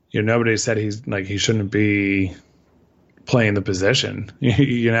nobody said he shouldn't be playing the position,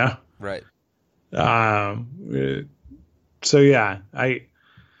 Right. So yeah,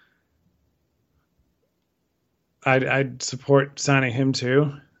 I'd support signing him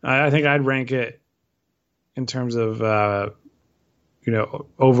too. I think I'd rank it in terms of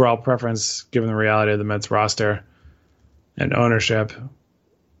overall preference given the reality of the Mets roster and ownership.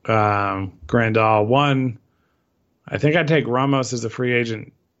 Grandal 1. I think I'd take Ramos as a free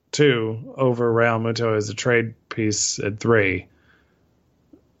agent 2 over Real Muto as a trade piece at 3.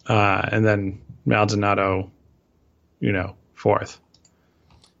 And then Maldonado, 4th.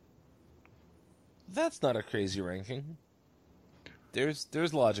 That's not a crazy ranking.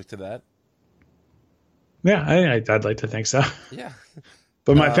 There's logic to that. Yeah, I'd like to think so. Yeah.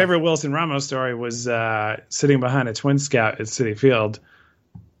 But my favorite Wilson Ramos story was sitting behind a Twins scout at Citi Field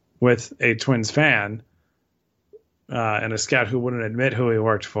with a Twins fan and a scout who wouldn't admit who he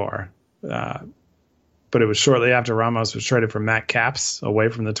worked for. But it was shortly after Ramos was traded from Matt Capps away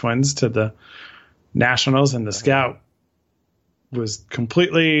from the Twins to the Nationals, and the scout was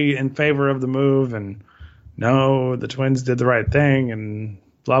completely in favor of the move, and no, the Twins did the right thing, and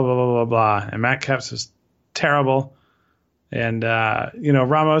blah, blah, blah, blah, blah. And Matt Capps was terrible. And,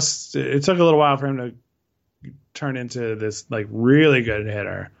 Ramos, it took a little while for him to turn into this, really good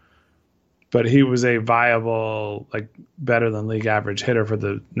hitter. But he was a viable, better than league average hitter for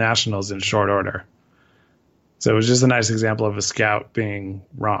the Nationals in short order. So it was just a nice example of a scout being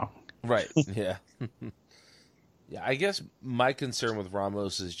wrong. Right, yeah. Yeah, I guess my concern with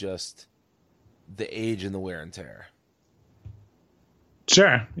Ramos is just the age and the wear and tear.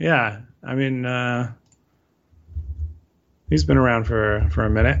 Sure, yeah. I mean, he's been around for a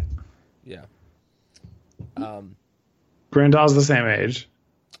minute. Yeah. Grandal's the same age.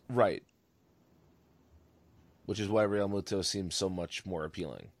 Right. Which is why Real Muto seems so much more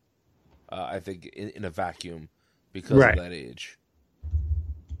appealing. I think in a vacuum because of that age.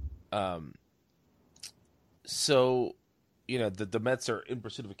 So, the Mets are in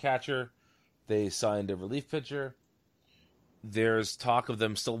pursuit of a catcher. They signed a relief pitcher. There's talk of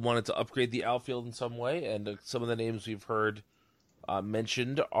them still wanting to upgrade the outfield in some way, and some of the names we've heard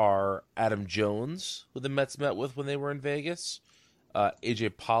mentioned are Adam Jones, who the Mets met with when they were in Vegas.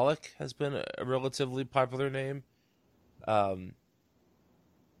 AJ Pollock has been a relatively popular name.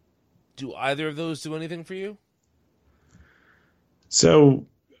 Do either of those do anything for you? So,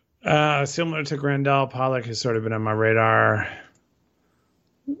 similar to Grandal, Pollock has sort of been on my radar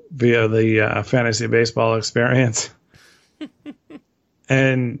via the fantasy baseball experience.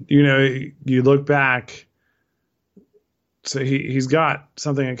 And, you look back, so he's got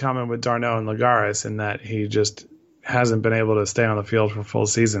something in common with Darno and Lagares in that he just hasn't been able to stay on the field for full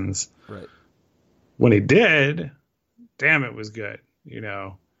seasons. Right. When he did, damn, it was good.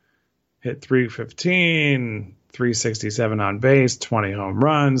 Hit 315, 367 on base, 20 home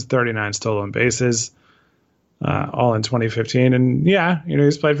runs, 39 stolen bases, all in 2015. And yeah,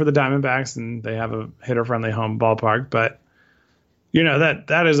 he's played for the Diamondbacks and they have a hitter-friendly home ballpark. But,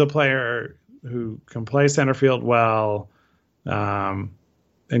 that is a player who can play center field well. And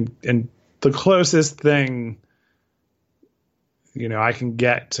the closest thing, I can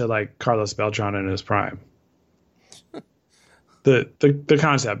get to Carlos Beltran in his prime. The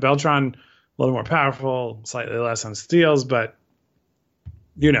concept. Beltran, a little more powerful, slightly less on steals, but,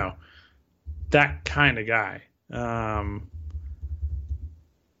 that kind of guy.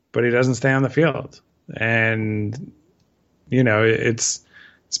 But he doesn't stay on the field. And, it's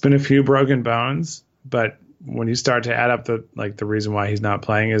been a few broken bones, but when you start to add up the reason why he's not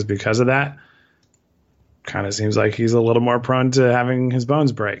playing is because of that, kind of seems like he's a little more prone to having his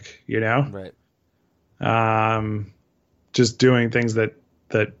bones break, Right. Just doing things that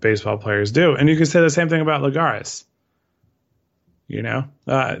baseball players do. And you can say the same thing about Lagares.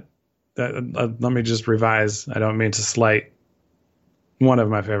 Let me just revise. I don't mean to slight one of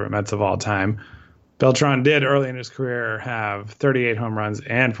my favorite Mets of all time. Beltran did early in his career have 38 home runs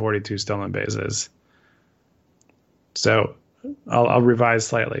and 42 stolen bases. So I'll revise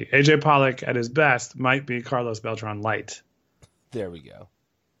slightly. AJ Pollock at his best might be Carlos Beltran light. There we go.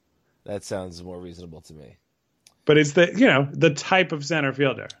 That sounds more reasonable to me. But it's the type of center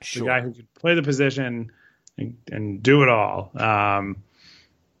fielder, Sure. The guy who can play the position and do it all.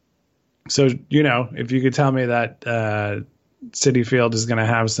 So, if you could tell me that Citi Field is going to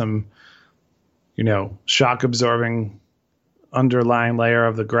have some, shock absorbing underlying layer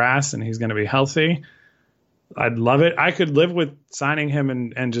of the grass and he's going to be healthy, I'd love it. I could live with signing him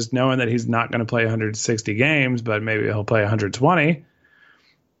and just knowing that he's not going to play 160 games, but maybe he'll play 120.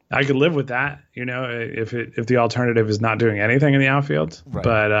 I could live with that, if the alternative is not doing anything in the outfield.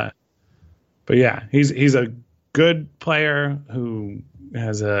 Right. But yeah, he's a good player who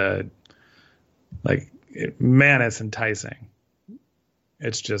has it's enticing.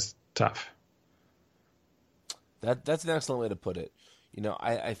 It's just tough. That's an excellent way to put it.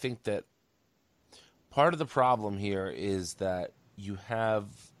 I think that part of the problem here is that you have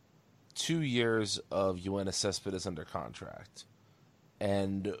 2 years of Yoenis Cespedes under contract.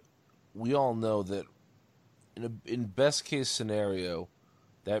 And we all know that in best case scenario,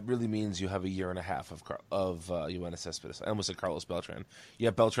 that really means you have a year and a half of Yoenis Cespedes. I almost said Carlos Beltran. You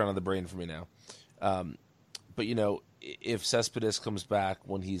have Beltran on the brain for me now. But, if Cespedes comes back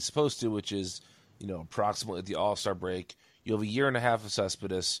when he's supposed to, which is, approximately at the All-Star break, you have a year and a half of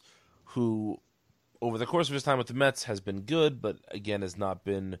Cespedes, who, over the course of his time with the Mets, has been good, but, again, has not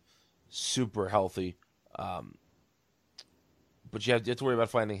been super healthy. But you have to worry about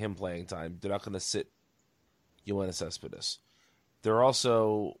finding him playing time. They're not going to sit Yoenis Cespedes. They're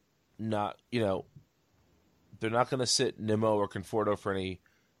also not, they're not going to sit Nimmo or Conforto for any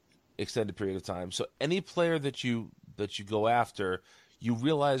extended period of time. So any player that you go after, you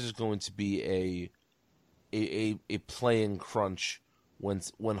realize is going to be a playing crunch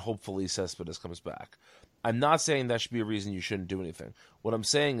when hopefully Cespedes comes back. I'm not saying that should be a reason you shouldn't do anything. What I'm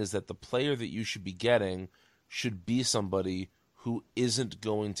saying is that the player that you should be getting should be somebody who isn't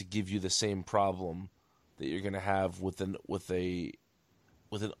going to give you the same problem that you're going to have with an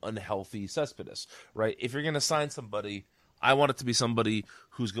unhealthy Cespedes, right? If you're going to sign somebody, I want it to be somebody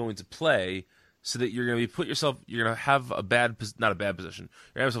who's going to play, so that you're going to you're going to have not a bad position. You're going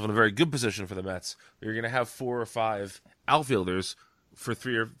to have yourself in a very good position for the Mets. You're going to have 4 or 5 outfielders for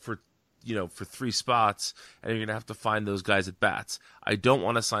 3 spots, and you're going to have to find those guys at bats. I don't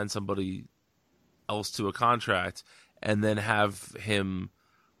want to sign somebody else to a contract and then have him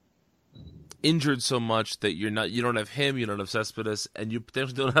injured so much that you don't have him, you don't have Cespedes, and you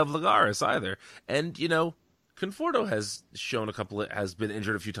potentially don't have Lagares either. And Conforto has been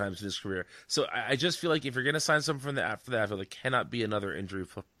injured a few times in his career. So I just feel like if you're going to sign someone for the outfielder, it cannot be another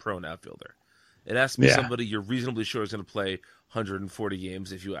injury-prone outfielder. It has to be somebody you're reasonably sure is going to play 140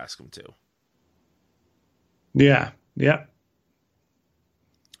 games if you ask him to. Yeah.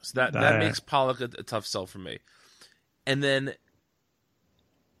 So that makes Pollock a tough sell for me. And then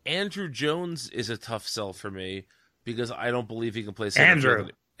Andrew Jones is a tough sell for me because I don't believe he can play center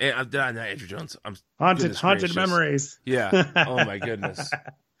field. Not Andrew Jones. I'm haunted memories. Yeah. Oh my goodness.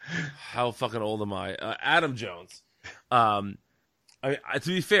 How fucking old am I? Adam Jones. To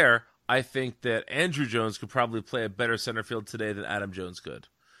be fair, I think that Andrew Jones could probably play a better center field today than Adam Jones could,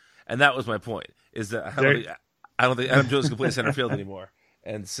 and that was my point. Is that I don't think Adam Jones can play center field anymore,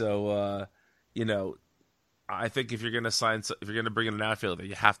 and so I think if you're going to bring in an outfielder,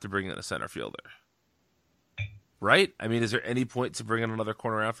 you have to bring in a center fielder. Right? I mean, is there any point to bring in another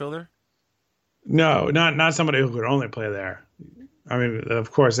corner outfielder? No, not somebody who could only play there. I mean,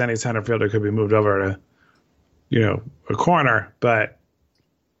 of course, any center fielder could be moved over to, a corner. But,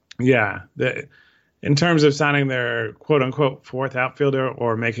 yeah, in terms of signing their quote-unquote fourth outfielder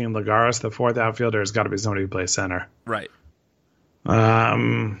or making Lagares the fourth outfielder, it's got to be somebody who plays center. Right.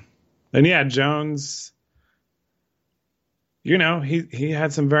 And, yeah, Jones, he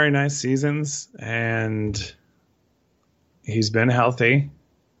had some very nice seasons, and he's been healthy.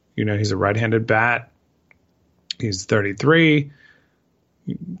 He's a right-handed bat. He's 33.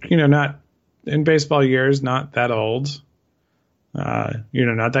 Not in baseball years, not that old. Not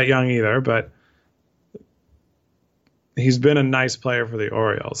that young either, but he's been a nice player for the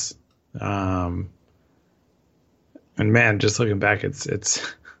Orioles. And man, just looking back, it's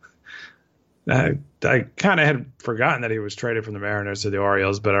I kind of had forgotten that he was traded from the Mariners to the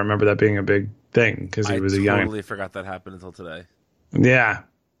Orioles, but I remember that being a big thing because he was a young. I totally forgot that happened until today. Yeah,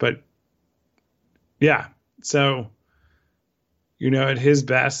 but yeah, so at his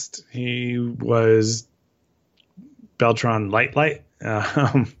best, he was Beltran light. But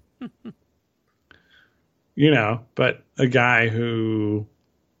a guy who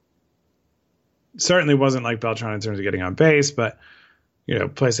certainly wasn't like Beltran in terms of getting on base, but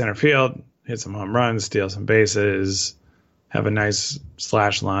play center field, hit some home runs, steal some bases, have a nice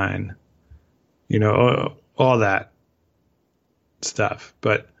slash line, all that stuff.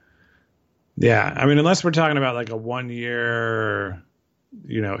 But yeah, I mean, unless we're talking about like a 1 year,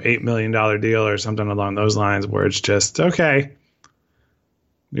 $8 million deal or something along those lines where it's just, okay,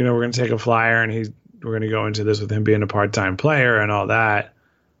 we're going to take a flyer and we're going to go into this with him being a part-time player and all that.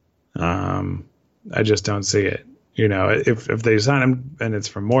 I just don't see it. If they sign him and it's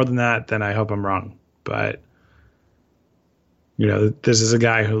for more than that, then I hope I'm wrong. But, this is a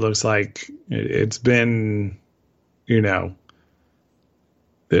guy who looks like it's been, it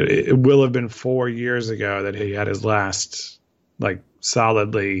will have been 4 years ago that he had his last, like,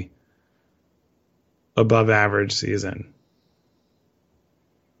 solidly above average season.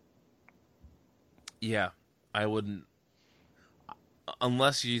 Yeah, I wouldn't.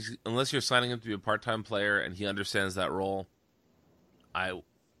 Unless you're signing him to be a part-time player and he understands that role, I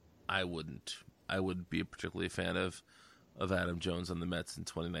wouldn't. I wouldn't be particularly a fan of Adam Jones on the Mets in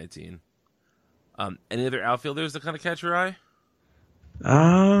 2019. Any other outfielders that kind of catch your eye?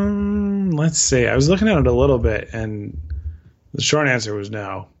 Let's see. I was looking at it a little bit, and the short answer was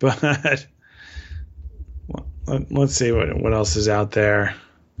no. But let's see what else is out there.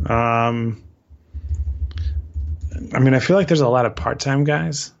 I mean, I feel like there's a lot of part-time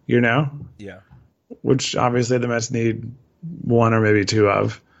guys, Yeah. which obviously the Mets need one or maybe two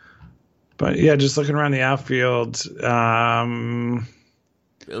of. But yeah, just looking around the outfield.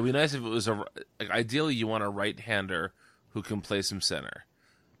 It would be nice if it was ideally you want a right-hander who can play some center.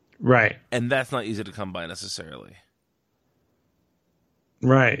 Right. And that's not easy to come by necessarily.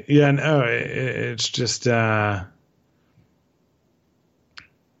 Right. Yeah, no, it's just yeah.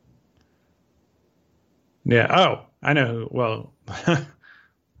 Oh, I know who. Well,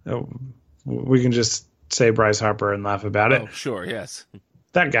 we can just say Bryce Harper and laugh about it. Oh, sure, yes.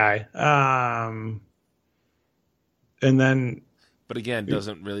 That guy. And then But again,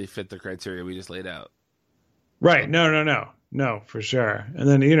 doesn't really fit the criteria we just laid out. right. No, for sure. And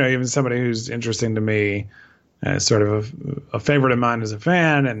then, even somebody who's interesting to me, sort of a favorite of mine as a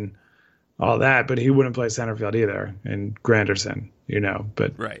fan and all that, but he wouldn't play center field either. And Granderson,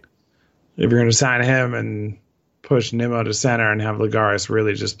 but Right. if you're going to sign him and push Nimmo to center and have Lagares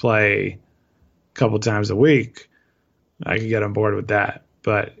really just play a couple times a week, I could get on board with that.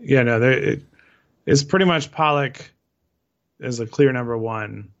 But yeah, no, it's pretty much Pollock is a clear number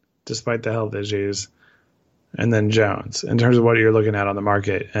one, despite the health issues, and then Jones in terms of what you're looking at on the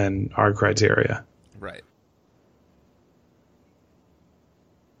market and our criteria. Right.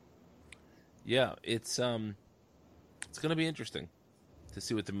 Yeah, it's going to be interesting to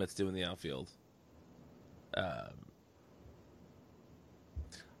see what the Mets do in the outfield.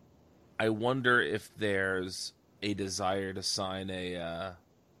 I wonder if there's a desire to sign a.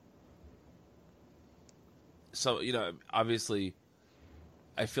 Obviously,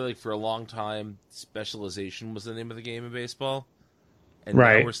 I feel like for a long time, specialization was the name of the game in baseball. And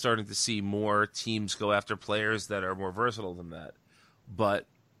right. Now we're starting to see more teams go after players that are more versatile than that. But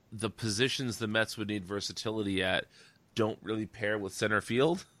the positions the Mets would need versatility at don't really pair with center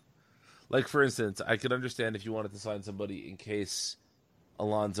field. Like, for instance, I could understand if you wanted to sign somebody in case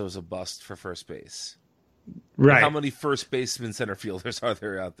Alonso's a bust for first base. Right. How many first baseman center fielders are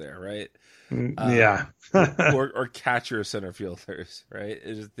there out there, right? Yeah. or catcher center fielders, right?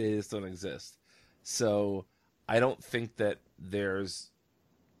 They just don't exist. So I don't think that there's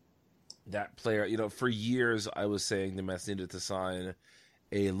that player. For years I was saying the Mets needed to sign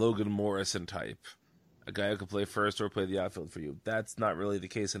a Logan Morrison type, a guy who could play first or play the outfield for you. That's not really the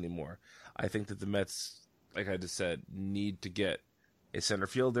case anymore. I think that the Mets, like I just said, need to get a center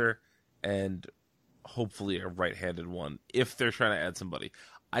fielder and hopefully a right-handed one if they're trying to add somebody.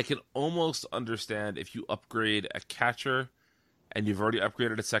 I can almost understand if you upgrade a catcher and you've already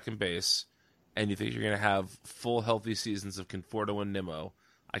upgraded a second base and you think you're going to have full healthy seasons of Conforto and Nimmo.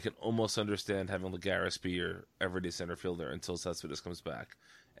 I can almost understand having Lagares be your everyday center fielder until Cespedes comes back,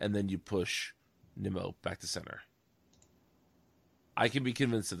 and then you push Nimmo back to center. I can be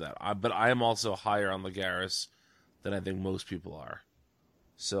convinced of that, but I am also higher on Lagares than I think most people are.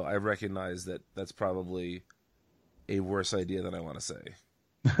 So I recognize that that's probably a worse idea than I want to say.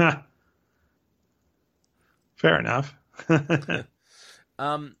 Fair enough. And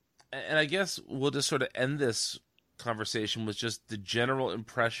I guess we'll just sort of end this conversation with just the general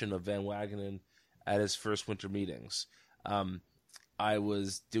impression of Van Wagenen at his first winter meetings. I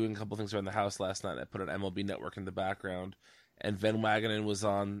was doing a couple things around the house last night. I put an MLB Network in the background, and Van Wagenen was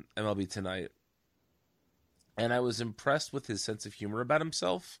on MLB Tonight. And I was impressed with his sense of humor about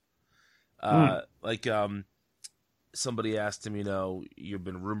himself. Somebody asked him, you've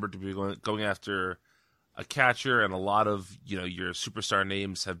been rumored to be going after a catcher, and a lot of, your superstar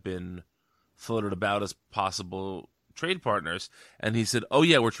names have been floated about as possible trade partners. And he said, oh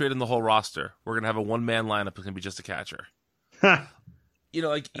yeah, we're trading the whole roster. We're going to have a one-man lineup. It's going to be just a catcher.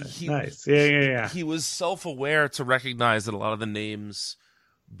 Nice. Yeah. He was self-aware to recognize that a lot of the names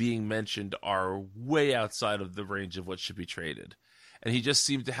being mentioned are way outside of the range of what should be traded. And he just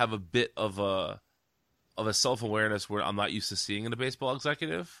seemed to have a bit of a self-awareness where I'm not used to seeing in a baseball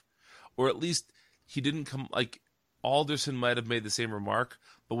executive. Or at least he didn't come, like, Alderson might have made the same remark,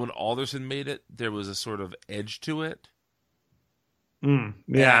 but when Alderson made it, there was a sort of edge to it.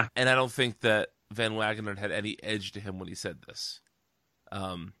 Yeah. And I don't think that Van Wagenen had any edge to him when he said this.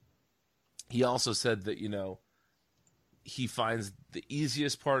 He also said that, he finds the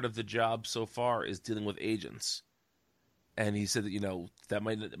easiest part of the job so far is dealing with agents. And he said that, that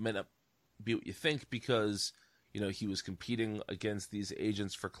might not be what you think because, he was competing against these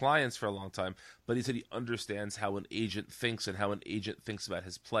agents for clients for a long time. But he said he understands how an agent thinks and how an agent thinks about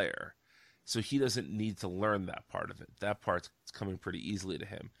his player. So he doesn't need to learn that part of it. That part's coming pretty easily to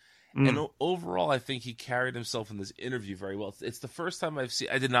him. And overall, I think he carried himself in this interview very well. It's the first time I've seen...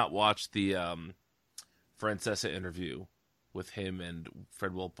 I did not watch the Francesa interview with him and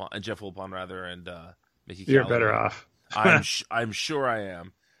Fred Wilpon, and Jeff Wilpon, rather, and Mickey You're Callaway. better off. I'm sure I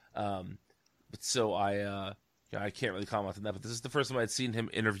am. But so I can't really comment on that. But this is the first time I'd seen him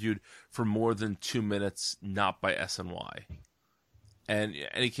interviewed for more than 2 minutes, not by SNY. And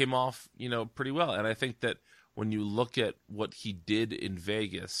he came off, pretty well. And I think that when you look at what he did in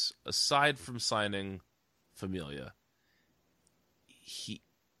Vegas, aside from signing Familia,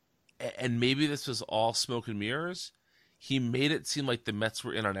 and maybe this was all smoke and mirrors, he made it seem like the Mets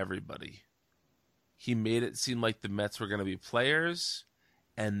were in on everybody. He made it seem like the Mets were going to be players,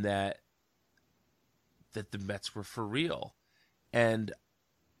 and that the Mets were for real. And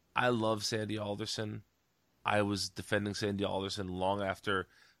I love Sandy Alderson. I was defending Sandy Alderson long after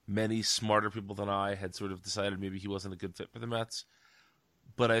many smarter people than I had sort of decided maybe he wasn't a good fit for the Mets.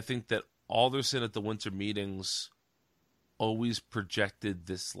 But I think that Alderson at the winter meetings always projected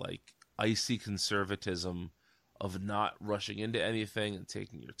this like icy conservatism of not rushing into anything and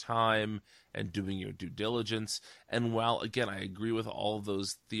taking your time and doing your due diligence. And while, again, I agree with all of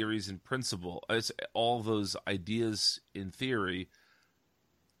those theories in principle, all of those ideas in theory,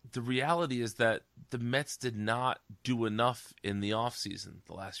 the reality is that the Mets did not do enough in the offseason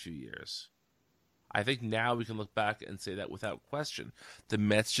the last few years. I think now we can look back and say that without question. The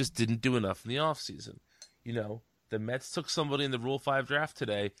Mets just didn't do enough in the offseason. The Mets took somebody in the Rule 5 draft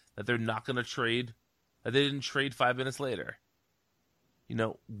today that they're not going to trade, that they didn't trade 5 minutes later.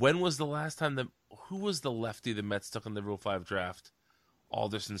 When was the last time who was the lefty the Mets took in the Rule 5 draft?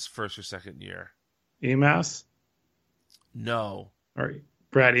 Alderson's first or second year. Emaus? No. Or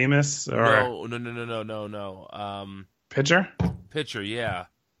Brad Emaus? Or No. Pitcher? Pitcher, yeah.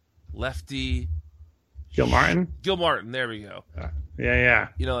 Lefty. Gilmartin? There we go. Yeah.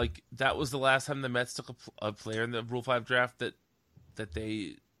 That was the last time the Mets took a player in the Rule 5 draft that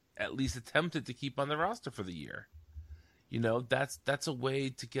they at least attempted to keep on the roster for the year. That's a way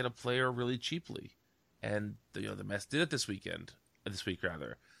to get a player really cheaply. And, the Mets did it this week,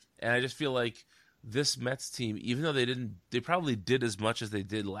 rather. And I just feel like this Mets team, even though they probably did as much as they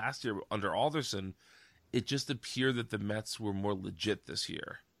did last year under Alderson, it just appeared that the Mets were more legit this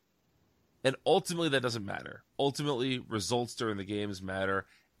year. And ultimately, that doesn't matter. Ultimately, results during the games matter.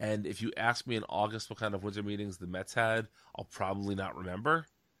 And if you ask me in August what kind of winter meetings the Mets had, I'll probably not remember.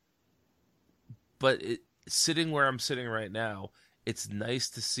 But sitting where I'm sitting right now, it's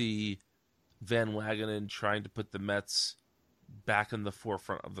nice to see Van Wagenen trying to put the Mets back in the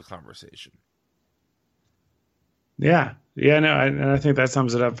forefront of the conversation. Yeah. And I think that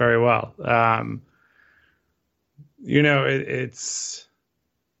sums it up very well. It's...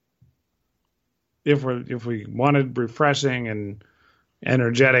 If we wanted refreshing and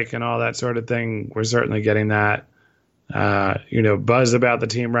energetic and all that sort of thing, we're certainly getting that. Buzz about the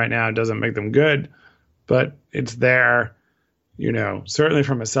team right now doesn't make them good, but it's there. Certainly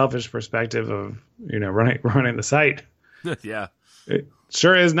from a selfish perspective of running the site. Yeah, it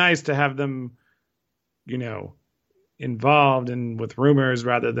sure is nice to have them, involved and with rumors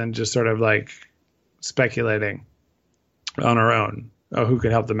rather than just sort of like speculating on our own. Oh, who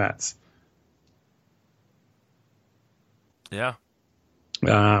could help the Mets? Yeah.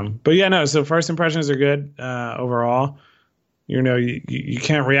 But yeah, no, so first impressions are good overall. You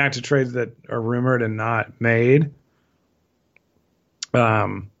can't react to trades that are rumored and not made.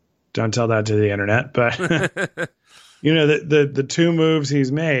 Don't tell that to the internet, but the two moves he's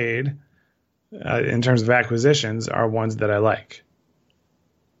made in terms of acquisitions are ones that I like.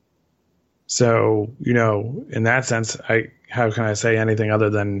 So, in that sense, how can I say anything other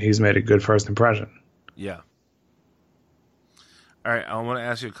than he's made a good first impression? Yeah. All right, I want to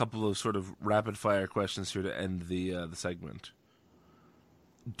ask you a couple of sort of rapid fire questions here to end the segment.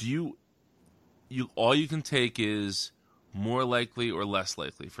 Do you all you can take is more likely or less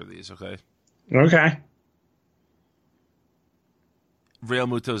likely for these? Okay. Okay. Real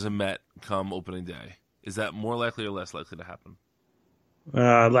Muto's a Met come opening day. Is that more likely or less likely to happen?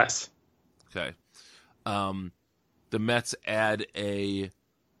 Less. Okay. The Mets add a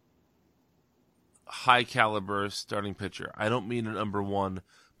high caliber starting pitcher. I don't mean a number one,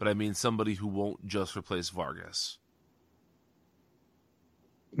 but I mean somebody who won't just replace Vargas.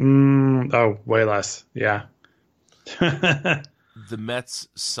 Way less. Yeah. The Mets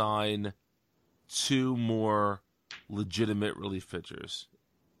sign 2 more legitimate relief pitchers.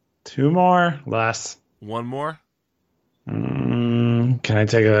 2 more? Less. 1 more? Can I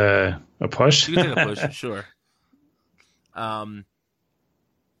take a push? You can take a push, sure.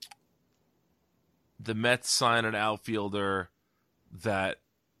 the Mets sign an outfielder that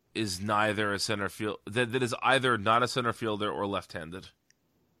is neither a center field that is either not a center fielder or left-handed.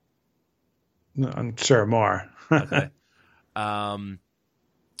 No, I'm sure more. Okay. Trying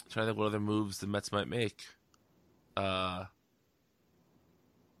to think what other moves the Mets might make. I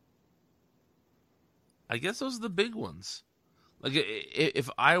guess those are the big ones. Like if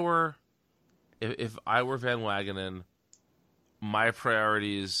I were Van Wagenen, my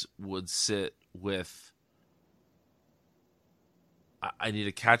priorities would sit with I need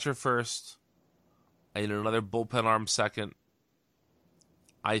a catcher first. I need another bullpen arm second.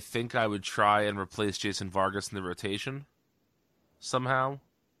 I think I would try and replace Jason Vargas in the rotation somehow.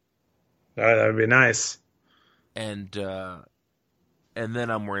 That would be nice. And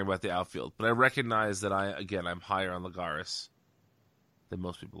then I'm worrying about the outfield. But I recognize that I'm higher on Lagares than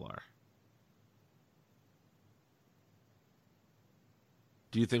most people are.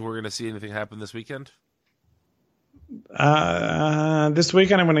 Do you think we're going to see anything happen this weekend? This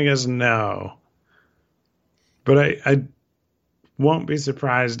weekend I'm going to guess no. But I won't be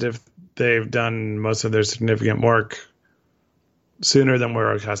surprised if they've done most of their significant work sooner than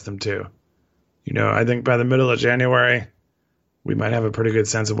we're accustomed to. I think by the middle of January, we might have a pretty good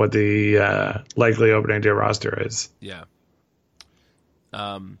sense of what the likely opening day roster is. Yeah.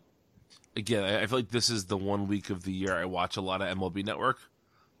 Again, I feel like this is the 1 week of the year I watch a lot of MLB Network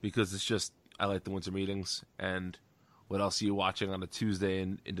because it's just, I like the winter meetings, and what else are you watching on a Tuesday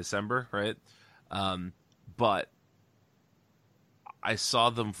in December, right? But I saw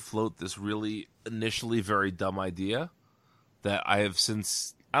them float this really initially very dumb idea that I have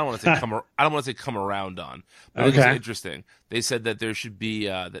since I don't want to say come around on, but I think it's interesting. They said that there should be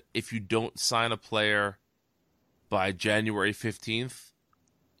that if you don't sign a player by January 15th,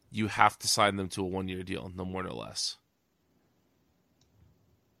 you have to sign them to a 1-year deal, no more, no less.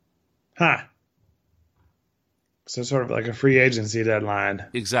 Huh. So sort of like a free agency deadline.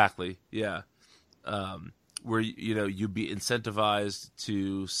 Exactly. Yeah. Where you'd be incentivized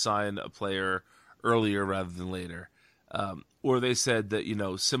to sign a player earlier rather than later. Or they said that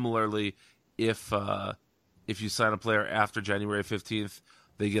similarly, if you sign a player after January 15th,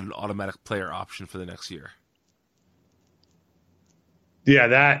 they get an automatic player option for the next year. Yeah,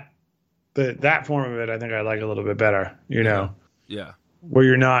 that form of it, I think I like a little bit better. Yeah. Where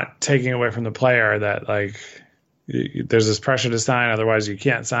you're not taking away from the player that there's this pressure to sign, otherwise you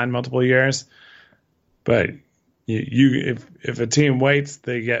can't sign multiple years. But if a team waits,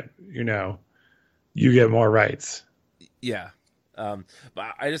 they get you get more rights. Yeah. But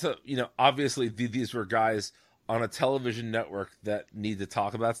I just obviously these were guys on a television network that need to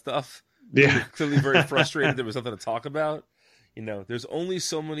talk about stuff. Yeah. They're clearly very frustrated there was nothing to talk about. There's only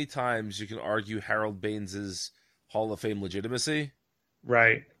so many times you can argue Harold Baines's Hall of Fame legitimacy.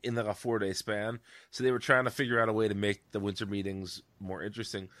 Right. In a 4-day span. So they were trying to figure out a way to make the winter meetings more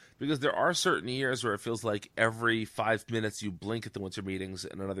interesting, because there are certain years where it feels like every 5 minutes you blink at the winter meetings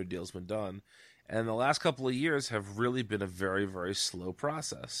and another deal's been done. And the last couple of years have really been a very, very slow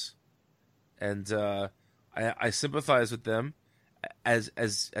process. And I sympathize with them. As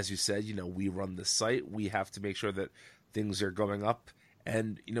you said, we run the site. We have to make sure that things are going up.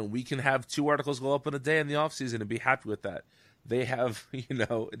 And, we can have 2 articles go up in a day in the offseason and be happy with that. They have, during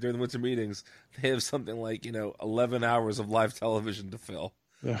the winter meetings, they have something like, 11 hours of live television to fill.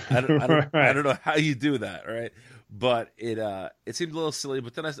 I don't know how you do that, right? But it seemed a little silly.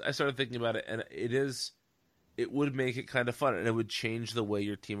 But then I started thinking about it, and it would make it kind of fun, and it would change the way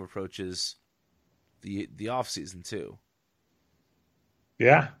your team approaches the off season too.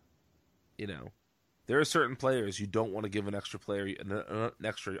 Yeah, there are certain players you don't want to give an extra player an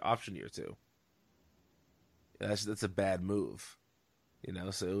extra option year to. That's a bad move,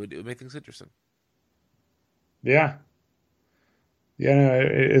 so it would make things interesting. Yeah. Yeah,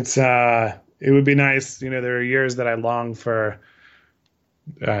 it would be nice. There are years that I long for,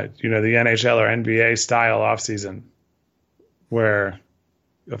 the NHL or NBA style offseason where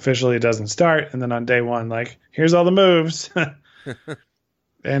officially it doesn't start. And then on day one, here's all the moves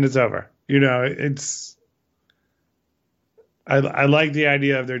and it's over. I like the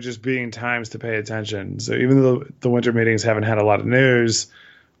idea of there just being times to pay attention. So even though the winter meetings haven't had a lot of news,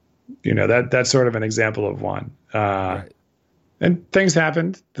 that's sort of an example of one. Right. And things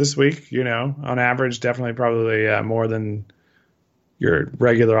happened this week, on average, definitely probably more than your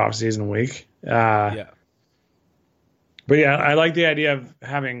regular off-season week. Yeah. But yeah, I like the idea of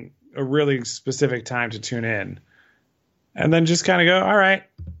having a really specific time to tune in and then just kind of go, all right,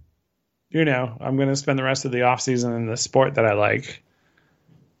 I'm going to spend the rest of the off-season in the sport that I like.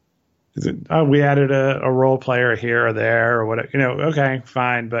 We added a role player here or there or whatever, okay,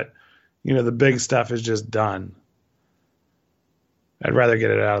 fine. But the big stuff is just done. I'd rather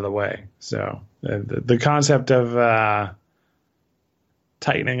get it out of the way. So the concept of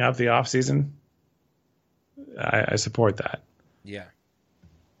tightening up the off season, I support that. Yeah,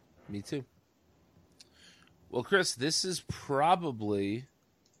 me too. Well, Chris, this is probably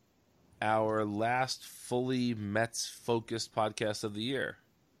our last fully Mets-focused podcast of the year.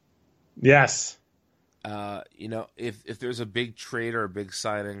 Yes. If there's a big trade or a big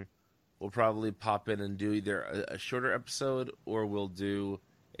signing, we'll probably pop in and do either a shorter episode or we'll do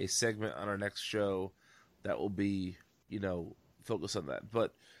a segment on our next show that will be, focused on that.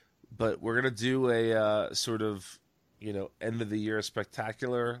 But we're going to do a sort of, end of the year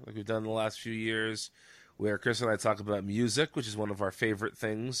spectacular like we've done in the last few years, where Chris and I talk about music, which is one of our favorite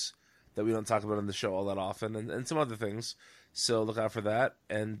things that we don't talk about on the show all that often, and some other things. So look out for that.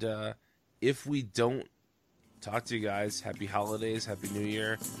 And if we don't talk to you guys, happy holidays, happy New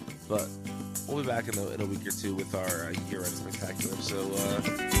Year. But we'll be back in a week or two with our year-end spectacular. So,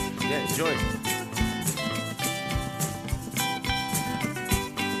 enjoy.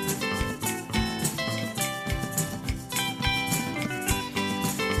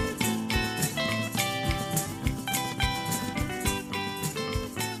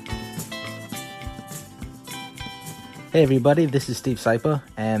 Hey everybody, this is Steve Sypa,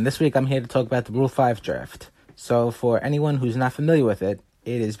 and this week I'm here to talk about the Rule 5 draft. So for anyone who's not familiar with it,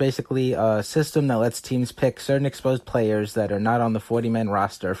 it is basically a system that lets teams pick certain exposed players that are not on the 40-man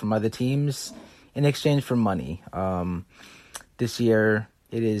roster from other teams in exchange for money. This year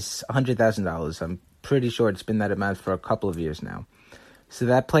it is $100,000. I'm pretty sure it's been that amount for a couple of years now. So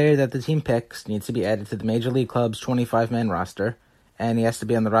that player that the team picks needs to be added to the Major League Club's 25-man roster, and he has to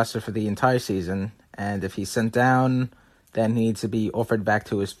be on the roster for the entire season. And if he's sent down, then he needs to be offered back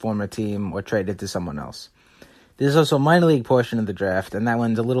to his former team or traded to someone else. There's also a minor league portion of the draft, and that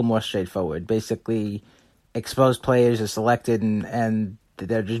one's a little more straightforward. Basically, exposed players are selected and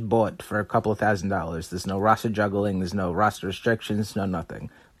they're just bought for a couple of $1,000s. There's no roster juggling, there's no roster restrictions, no nothing.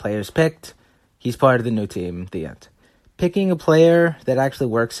 Player's picked, he's part of the new team, the end. Picking a player that actually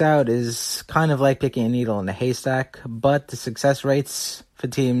works out is kind of like picking a needle in a haystack, but the success rates for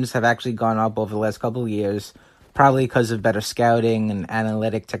teams have actually gone up over the last couple of years, probably because of better scouting and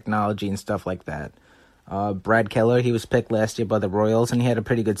analytic technology and stuff like that. Brad Keller, he was picked last year by the Royals, and he had a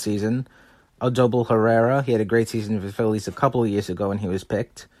pretty good season. Odubel Herrera, he had a great season for the Phillies a couple of years ago when he was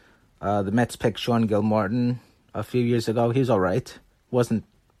picked. The Mets picked Sean Gilmartin a few years ago. He was all right. Wasn't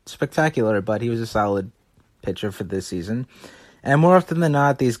spectacular, but he was a solid pitcher for this season. And more often than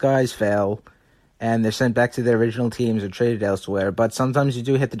not, these guys fail, and they're sent back to their original teams or traded elsewhere, but sometimes you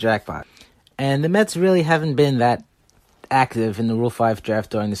do hit the jackpot. And the Mets really haven't been that active in the Rule 5 draft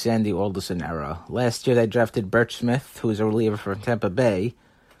during the Sandy Alderson era. Last year they drafted Birch Smith, who was a reliever from Tampa Bay,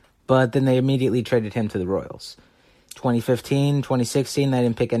 but then they immediately traded him to the Royals. 2015, 2016, they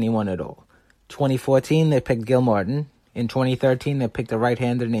didn't pick anyone at all. 2014, they picked Gilmartin. In 2013, they picked a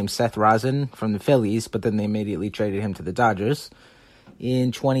right-hander named Seth Rosen from the Phillies, but then they immediately traded him to the Dodgers.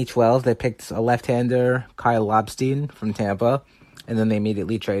 In 2012, they picked a left-hander, Kyle Lobstein from Tampa, and then they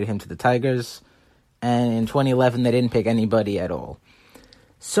immediately traded him to the Tigers. And in 2011, they didn't pick anybody at all.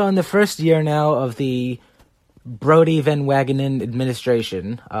 So in the first year now of the Brodie Van Wagenen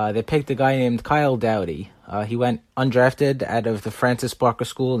administration, they picked a guy named Kyle Dowdy. He went undrafted out of the Francis Barker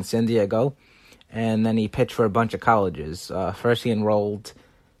School in San Diego, and then he pitched for a bunch of colleges. First he enrolled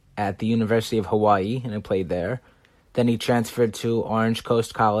at the University of Hawaii, and he played there. Then he transferred to Orange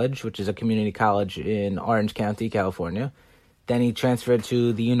Coast College, which is a community college in Orange County, California. Then he transferred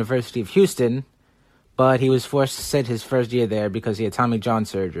to the University of Houston, but he was forced to sit his first year there because he had Tommy John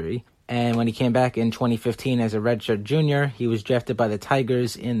surgery. And when he came back in 2015 as a redshirt junior, he was drafted by the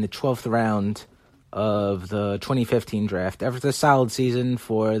Tigers in the 12th round of the 2015 draft, after a solid season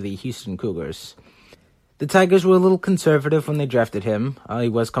for the Houston Cougars. The Tigers were a little conservative when they drafted him. He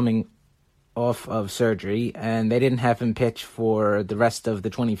was coming off of surgery, and they didn't have him pitch for the rest of the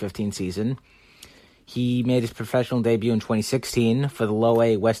 2015 season. He made his professional debut in 2016 for the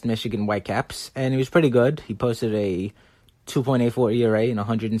low-A West Michigan Whitecaps, and he was pretty good. He posted a 2.84 ERA in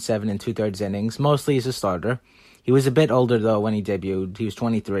 107 2/3 innings, mostly as a starter. He was a bit older, though, when he debuted. He was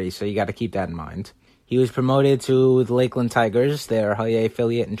 23, so you got to keep that in mind. He was promoted to the Lakeland Tigers, their high-A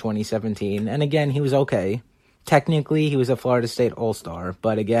affiliate, in 2017, and again, he was okay. Technically, he was a Florida State All-Star,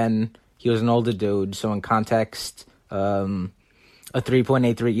 but again, he was an older dude, so in context, a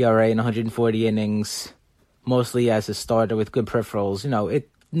 3.83 ERA in 140 innings, mostly as a starter with good peripherals. It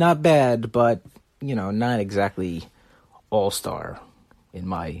not bad, but, not exactly all-star in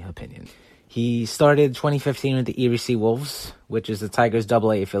my opinion. He started 2015 with the Erie Sea Wolves, which is the Tigers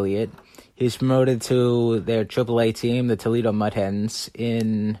AA affiliate. He was promoted to their AAA team, the Toledo Mud Hens,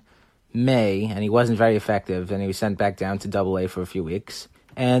 in May, and he wasn't very effective, and he was sent back down to AA for a few weeks.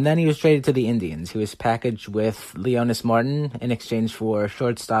 And then he was traded to the Indians. He was packaged with Leonis Martin in exchange for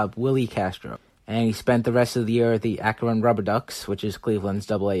shortstop Willie Castro. And he spent the rest of the year at the Akron Rubber Ducks, which is Cleveland's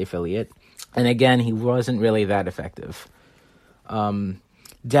AA affiliate. And again, he wasn't really that effective.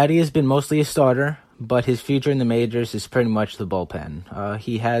 Daddy has been mostly a starter, but his future in the majors is pretty much the bullpen.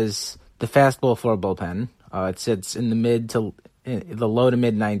 He has the fastball for a bullpen. It sits in the low to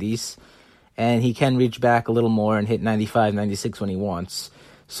mid 90s, and he can reach back a little more and hit 95, 96 when he wants.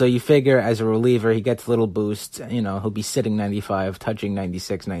 So you figure as a reliever, he gets a little boost. He'll be sitting 95, touching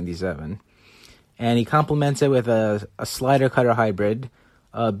 96, 97. And he complements it with a slider cutter hybrid,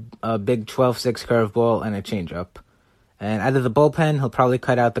 a big 12-6 curveball, and a changeup. And out of the bullpen, he'll probably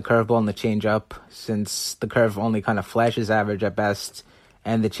cut out the curveball and the changeup, since the curve only kind of flashes average at best,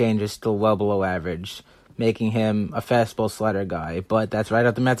 and the change is still well below average, making him a fastball slider guy. But that's right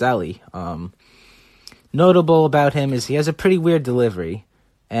up the Mets' alley. Notable about him is he has a pretty weird delivery,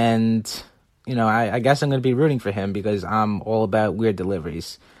 and I guess I'm going to be rooting for him because I'm all about weird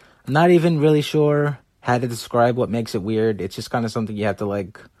deliveries. I'm not even really sure how to describe what makes it weird. It's just kind of something you have to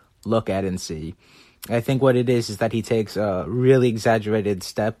look at and see. I think what it is that he takes a really exaggerated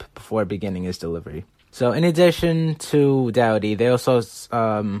step before beginning his delivery. So in addition to Dowdy, they also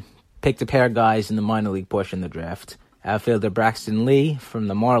picked a pair of guys in the minor league portion of the draft. Outfielder Braxton Lee from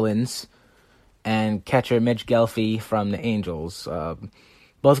the Marlins and catcher Mitch Gelfi from the Angels.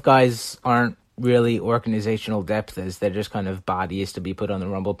 Both guys aren't really organizational depth, as they're just kind of bodies to be put on the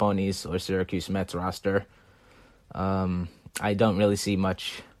Rumble Ponies or Syracuse Mets roster. I don't really see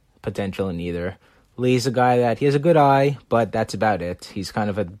much potential in either. Lee's a guy that he has a good eye, but that's about it. He's kind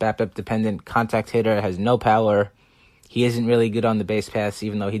of a BABIP-dependent contact hitter, has no power. He isn't really good on the base paths,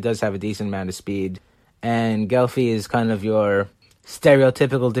 even though he does have a decent amount of speed. And Gelfi is kind of your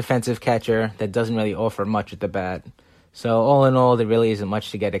stereotypical defensive catcher that doesn't really offer much at the bat. So all in all, there really isn't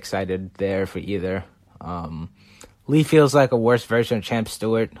much to get excited there for either. Lee feels like a worse version of Champ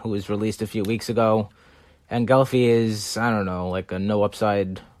Stewart, who was released a few weeks ago. And Gelfi is, like a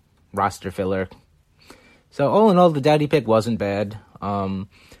no-upside roster filler. So all in all, the Dowdy pick wasn't bad.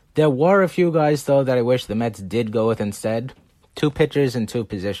 There were a few guys, though, that I wish the Mets did go with instead. 2 pitchers and 2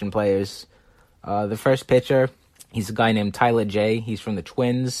 position players. The first pitcher, he's a guy named Tyler J. He's from the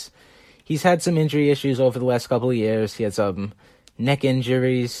Twins. He's had some injury issues over the last couple of years. He had some neck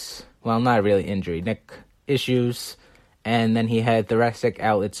injuries. Well, not really injury, neck issues. And then he had thoracic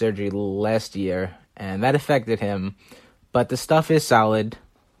outlet surgery last year, and that affected him. But the stuff is solid,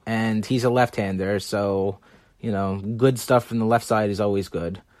 and he's a left-hander, so, good stuff from the left side is always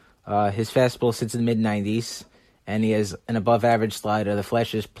good. His fastball sits in the mid-90s, and he has an above-average slider, the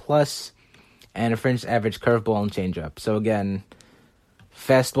flashes plus, and a fringe-average curveball and changeup. So again,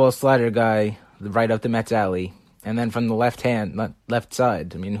 fastball slider guy, right up the Mets' alley. And then from the left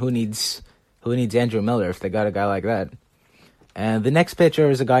side, who needs Andrew Miller if they got a guy like that? And the next pitcher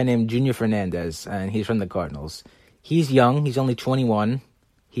is a guy named Junior Fernandez, and he's from the Cardinals. He's young, he's only 21.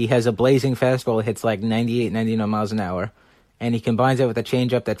 He has a blazing fastball that hits like 98, 99 miles an hour. And he combines it with a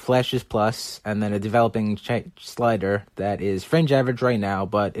changeup that flashes plus, and then a developing slider that is fringe average right now,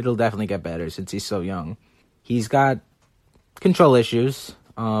 but it'll definitely get better since he's so young. He's got control issues,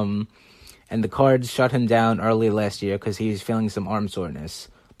 and the Cards shut him down early last year because he's feeling some arm soreness.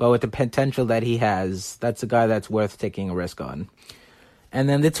 But with the potential that he has, that's a guy that's worth taking a risk on. And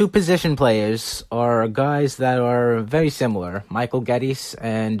then the 2 position players are guys that are very similar, Michael Geddes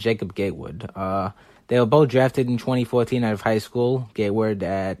and Jacob Gatewood. They were both drafted in 2014 out of high school, Gatewood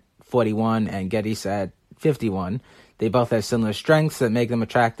at 41 and Geddes at 51. They both have similar strengths that make them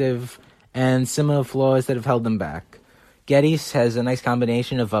attractive and similar flaws that have held them back. Geddes has a nice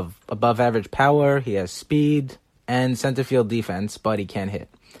combination of above-average power, he has speed, and center field defense, but he can't hit.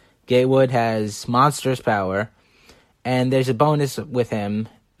 Gatewood has monstrous power, and there's a bonus with him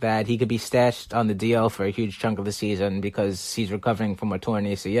that he could be stashed on the DL for a huge chunk of the season because he's recovering from a torn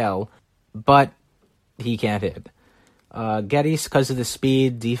ACL, but he can't hit. Geddes, because of the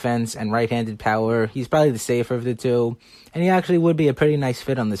speed, defense, and right-handed power, he's probably the safer of the 2, and he actually would be a pretty nice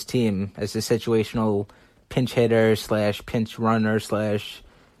fit on this team as a situational pinch hitter / pinch runner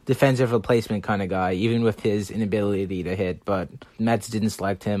 / defensive replacement kind of guy, even with his inability to hit. But Mets didn't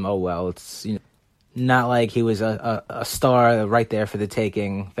select him. Oh well, it's not like he was a star right there for the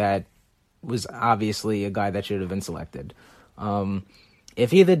taking. That was obviously a guy that should have been selected.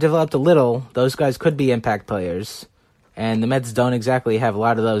 If he either developed a little, those guys could be impact players. And the Mets don't exactly have a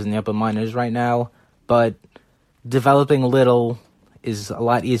lot of those in the upper minors right now, but developing little is a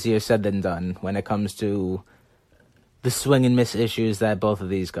lot easier said than done when it comes to the swing and miss issues that both of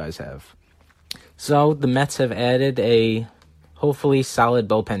these guys have. So the Mets have added a hopefully solid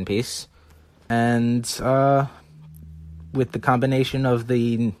bullpen piece, and with the combination of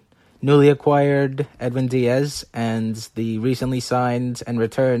the newly acquired Edwin Diaz and the recently signed and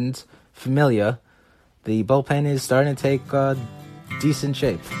returned Familia, the bullpen is starting to take decent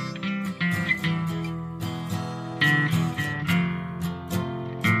shape.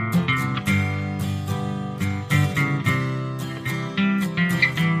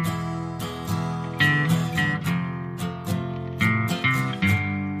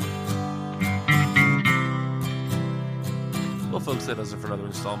 Well, folks, that does it for another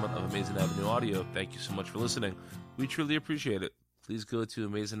installment of Amazing Avenue Audio. Thank you so much for listening. We truly appreciate it. Please go to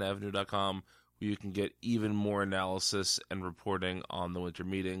AmazingAvenue.com, where you can get even more analysis and reporting on the winter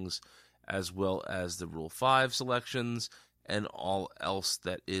meetings, as well as the Rule 5 selections and all else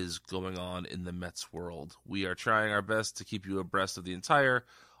that is going on in the Mets world. We are trying our best to keep you abreast of the entire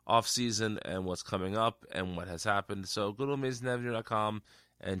offseason and what's coming up and what has happened. So go to AmazingAvenue.com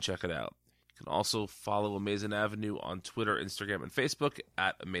and check it out. You can also follow Amazing Avenue on Twitter, Instagram, and Facebook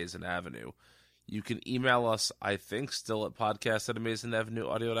at Amazing Avenue. You can email us, I think, still at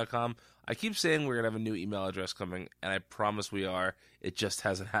podcast@AmazingAvenueAudio.com. I keep saying we're going to have a new email address coming, and I promise we are. It just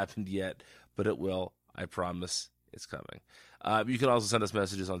hasn't happened yet, but it will. I promise it's coming. You can also send us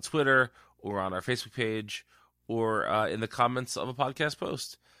messages on Twitter or on our Facebook page or in the comments of a podcast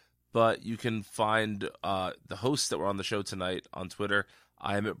post. But you can find the hosts that were on the show tonight on Twitter.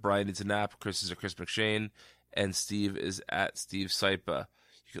 I am at Brian Needs a Nap, Chris is at Chris McShane, and Steve is at Steve Sypa.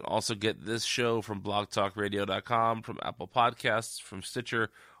 You can also get this show from blogtalkradio.com, from Apple Podcasts, from Stitcher,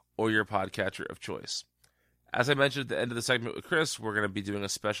 or your podcatcher of choice. As I mentioned at the end of the segment with Chris, we're going to be doing a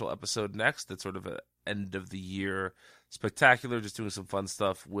special episode next that's sort of an end-of-the-year spectacular, just doing some fun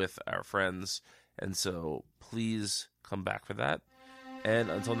stuff with our friends. And so please come back for that.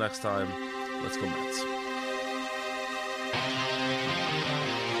 And until next time, let's go Mets.